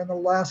everything, and the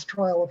last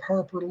trial of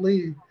Harper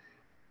Lee.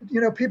 You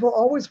know, people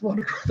always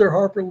wondered whether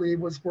Harper Lee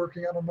was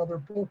working on another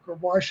book or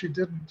why she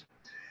didn't.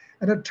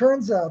 And it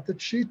turns out that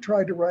she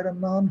tried to write a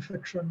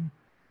nonfiction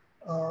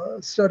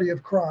study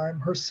of crime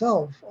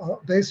herself,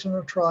 based on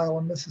a trial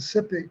in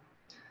Mississippi.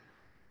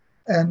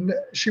 And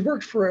she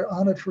worked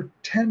on it for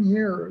 10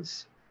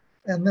 years,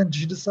 and then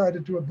she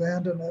decided to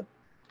abandon it.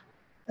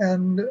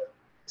 And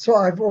so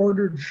I've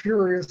ordered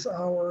Furious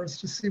Hours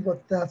to see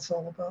what that's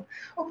all about.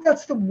 Oh,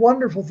 that's the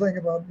wonderful thing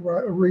about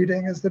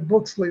reading, is that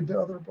books lead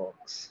to other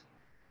books.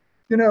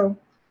 You know,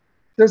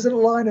 there's a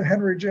line of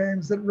Henry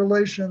James that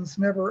relations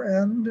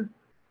never end.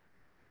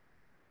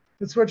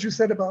 It's what you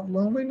said about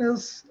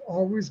loneliness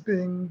always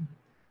being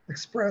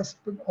expressed,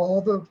 but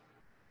all the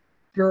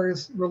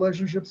various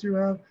relationships you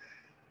have.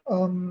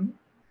 And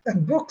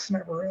books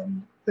never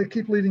end. They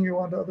keep leading you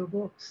on to other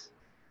books.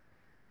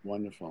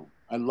 Wonderful.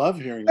 I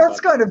love hearing that's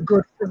about kind of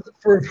good for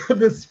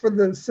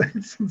the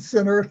saints and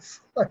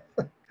sinners.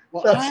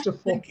 Well, I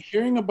think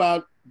hearing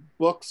about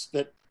books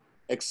that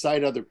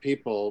excite other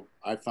people,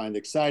 I find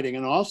exciting.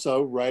 And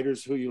also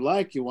writers who you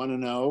like, you want to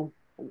know,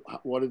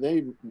 what are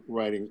they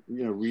writing,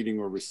 reading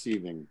or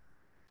receiving?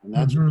 And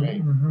that's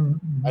great.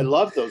 I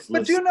love those lists.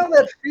 But do you know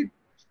that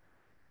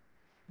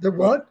the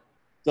what?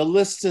 The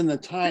lists in the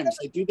Times.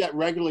 They do that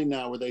regularly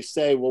now, where they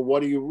say, well,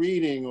 what are you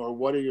reading, or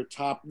what are your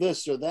top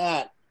this or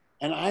that?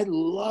 And I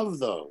love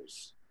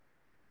those.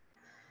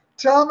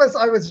 Thomas,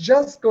 I was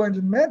just going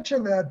to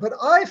mention that, but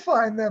I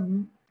find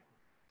them,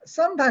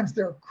 sometimes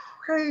they're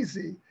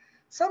crazy.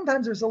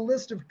 Sometimes there's a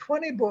list of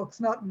 20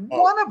 books, not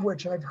one of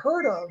which I've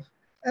heard of.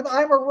 And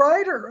I'm a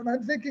writer, and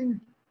I'm thinking,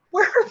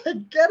 where are they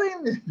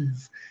getting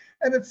these?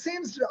 And it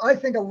seems, I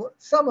think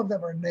some of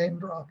them are name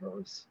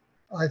droppers,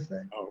 I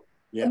think. Oh,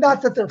 yeah.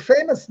 Not that they're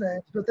famous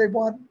names, but they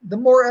want, the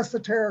more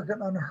esoteric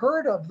and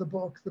unheard of the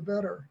book, the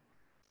better.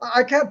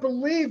 I can't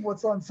believe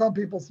what's on some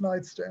people's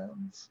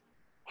nightstands.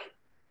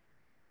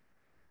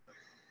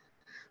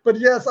 But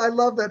yes, I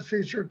love that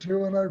feature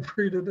too, and I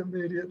read it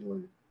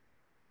immediately.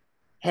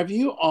 Have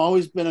you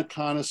always been a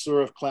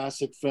connoisseur of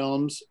classic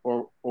films,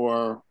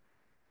 or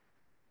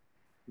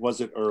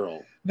was it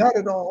Earl? Not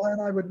at all, and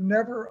I would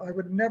never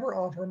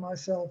offer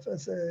myself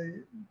as a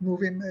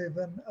movie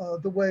maven.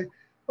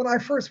 When I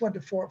first went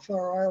to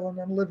Fire Island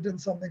and lived in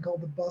something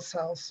called the Bus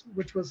House,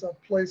 which was a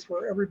place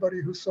where everybody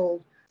who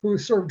sold who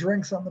served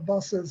drinks on the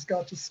buses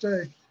got to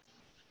stay.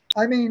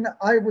 I mean,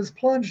 I was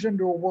plunged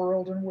into a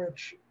world in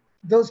which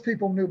those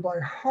people knew by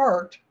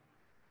heart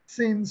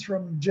scenes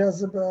from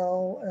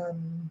Jezebel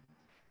and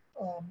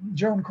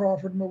Joan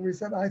Crawford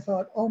movies, and I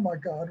thought, oh my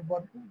God,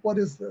 what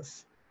is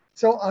this?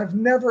 So I've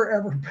never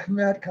ever been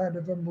that kind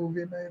of a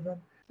movie maven.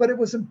 But it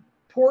was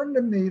important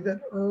to me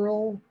that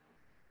Earl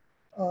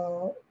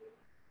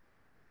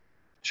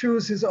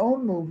choose his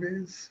own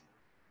movies.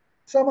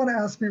 Someone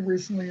asked me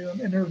recently in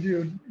an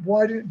interview,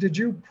 did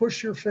you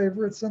push your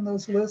favorites in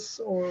those lists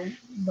or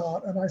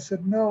not? And I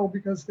said no,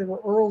 because they were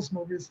Earl's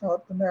movies,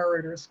 not the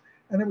narrators,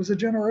 and it was a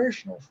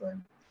generational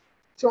thing.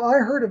 So I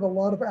heard of a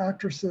lot of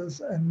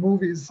actresses and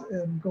movies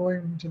in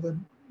going to the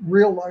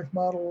real life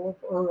model of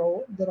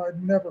Earl that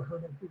I'd never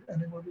heard of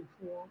anywhere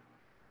before.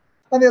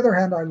 On the other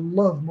hand, I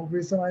love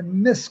movies and I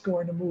miss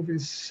going to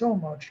movies so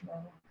much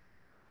now.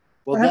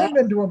 Well, I haven't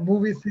been to a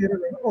movie theater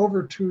in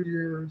over 2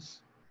 years.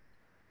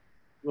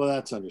 Well,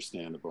 that's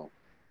understandable.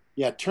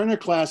 Yeah, Turner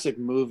Classic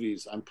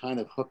Movies, I'm kind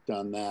of hooked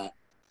on that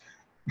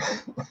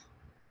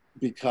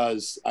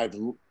because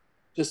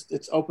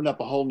it's opened up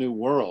a whole new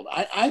world.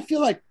 I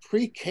feel like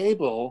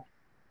pre-cable,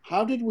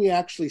 how did we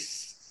actually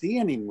see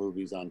any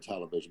movies on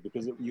television?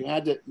 Because you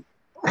had to.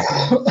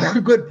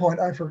 Good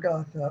point. I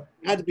forgot that.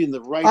 You had to be in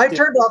the right. I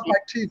turned off my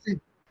TV.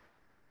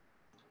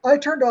 I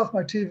turned off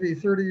my TV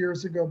 30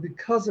 years ago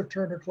because of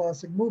Turner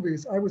Classic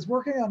Movies. I was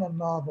working on a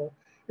novel.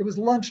 It was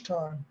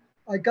lunchtime.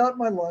 I got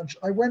my lunch.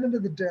 I went into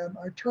the den.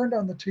 I turned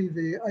on the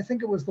TV. I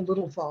think it was The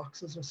Little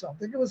Foxes or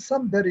something. It was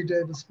some Bette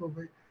Davis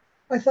movie.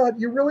 I thought,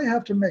 you really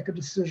have to make a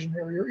decision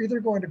here. You're either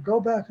going to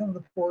go back on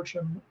the porch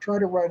and try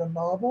to write a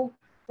novel,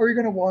 or you're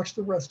going to watch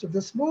the rest of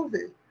this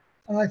movie.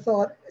 And I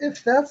thought,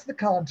 if that's the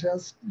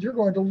contest, you're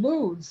going to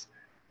lose.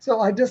 So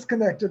I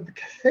disconnected the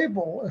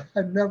cable.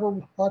 I never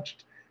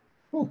watched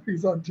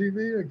movies on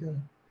TV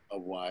again. A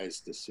wise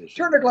decision.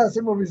 Turner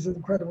Classic Movies is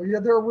incredible. Yeah,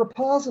 they're a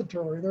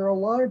repository. They're a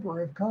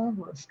Library of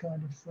Congress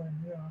kind of thing.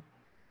 Yeah.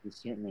 They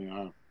certainly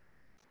are.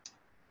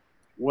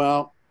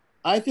 Well,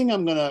 I think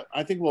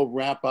we'll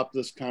wrap up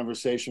this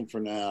conversation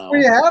for now.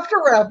 We have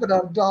to wrap it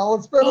up, Doll.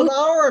 It's been an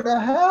hour and a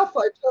half.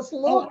 I just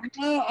looked.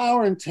 Well,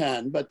 hour and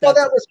 10, but that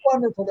was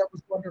wonderful. That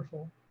was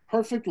wonderful.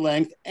 Perfect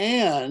length.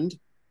 And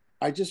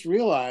I just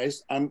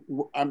realized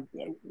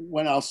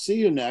when I'll see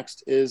you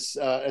next is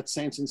at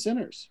Saints and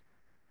Sinners.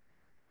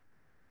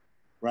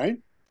 Right?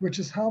 Which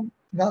is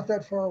not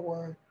that far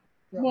away.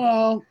 Yeah.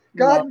 Well,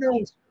 God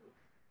knows.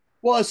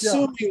 Well,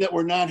 assuming that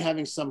we're not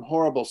having some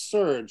horrible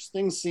surge,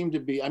 things seem to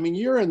be, I mean,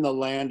 you're in the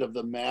land of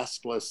the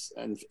maskless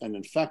and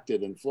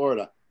infected in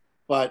Florida,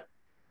 but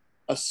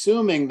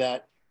assuming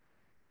that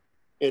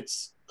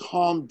it's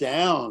calmed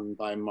down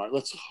by March,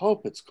 let's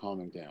hope it's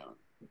calming down.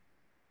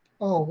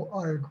 Oh,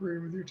 I agree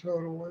with you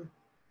totally.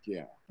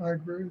 Yeah. I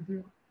agree with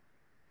you.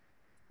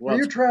 Well, are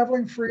you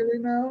traveling freely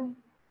now?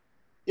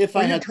 If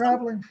I had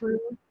traveling freely?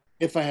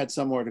 If I had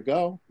somewhere to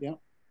go, yeah.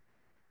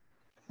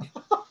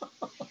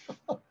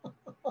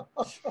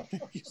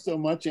 Thank you so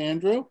much,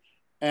 Andrew.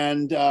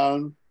 And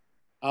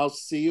I'll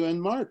see you in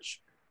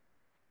March.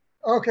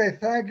 Okay.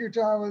 Thank you,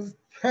 Thomas.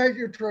 Thank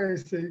you,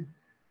 Tracy.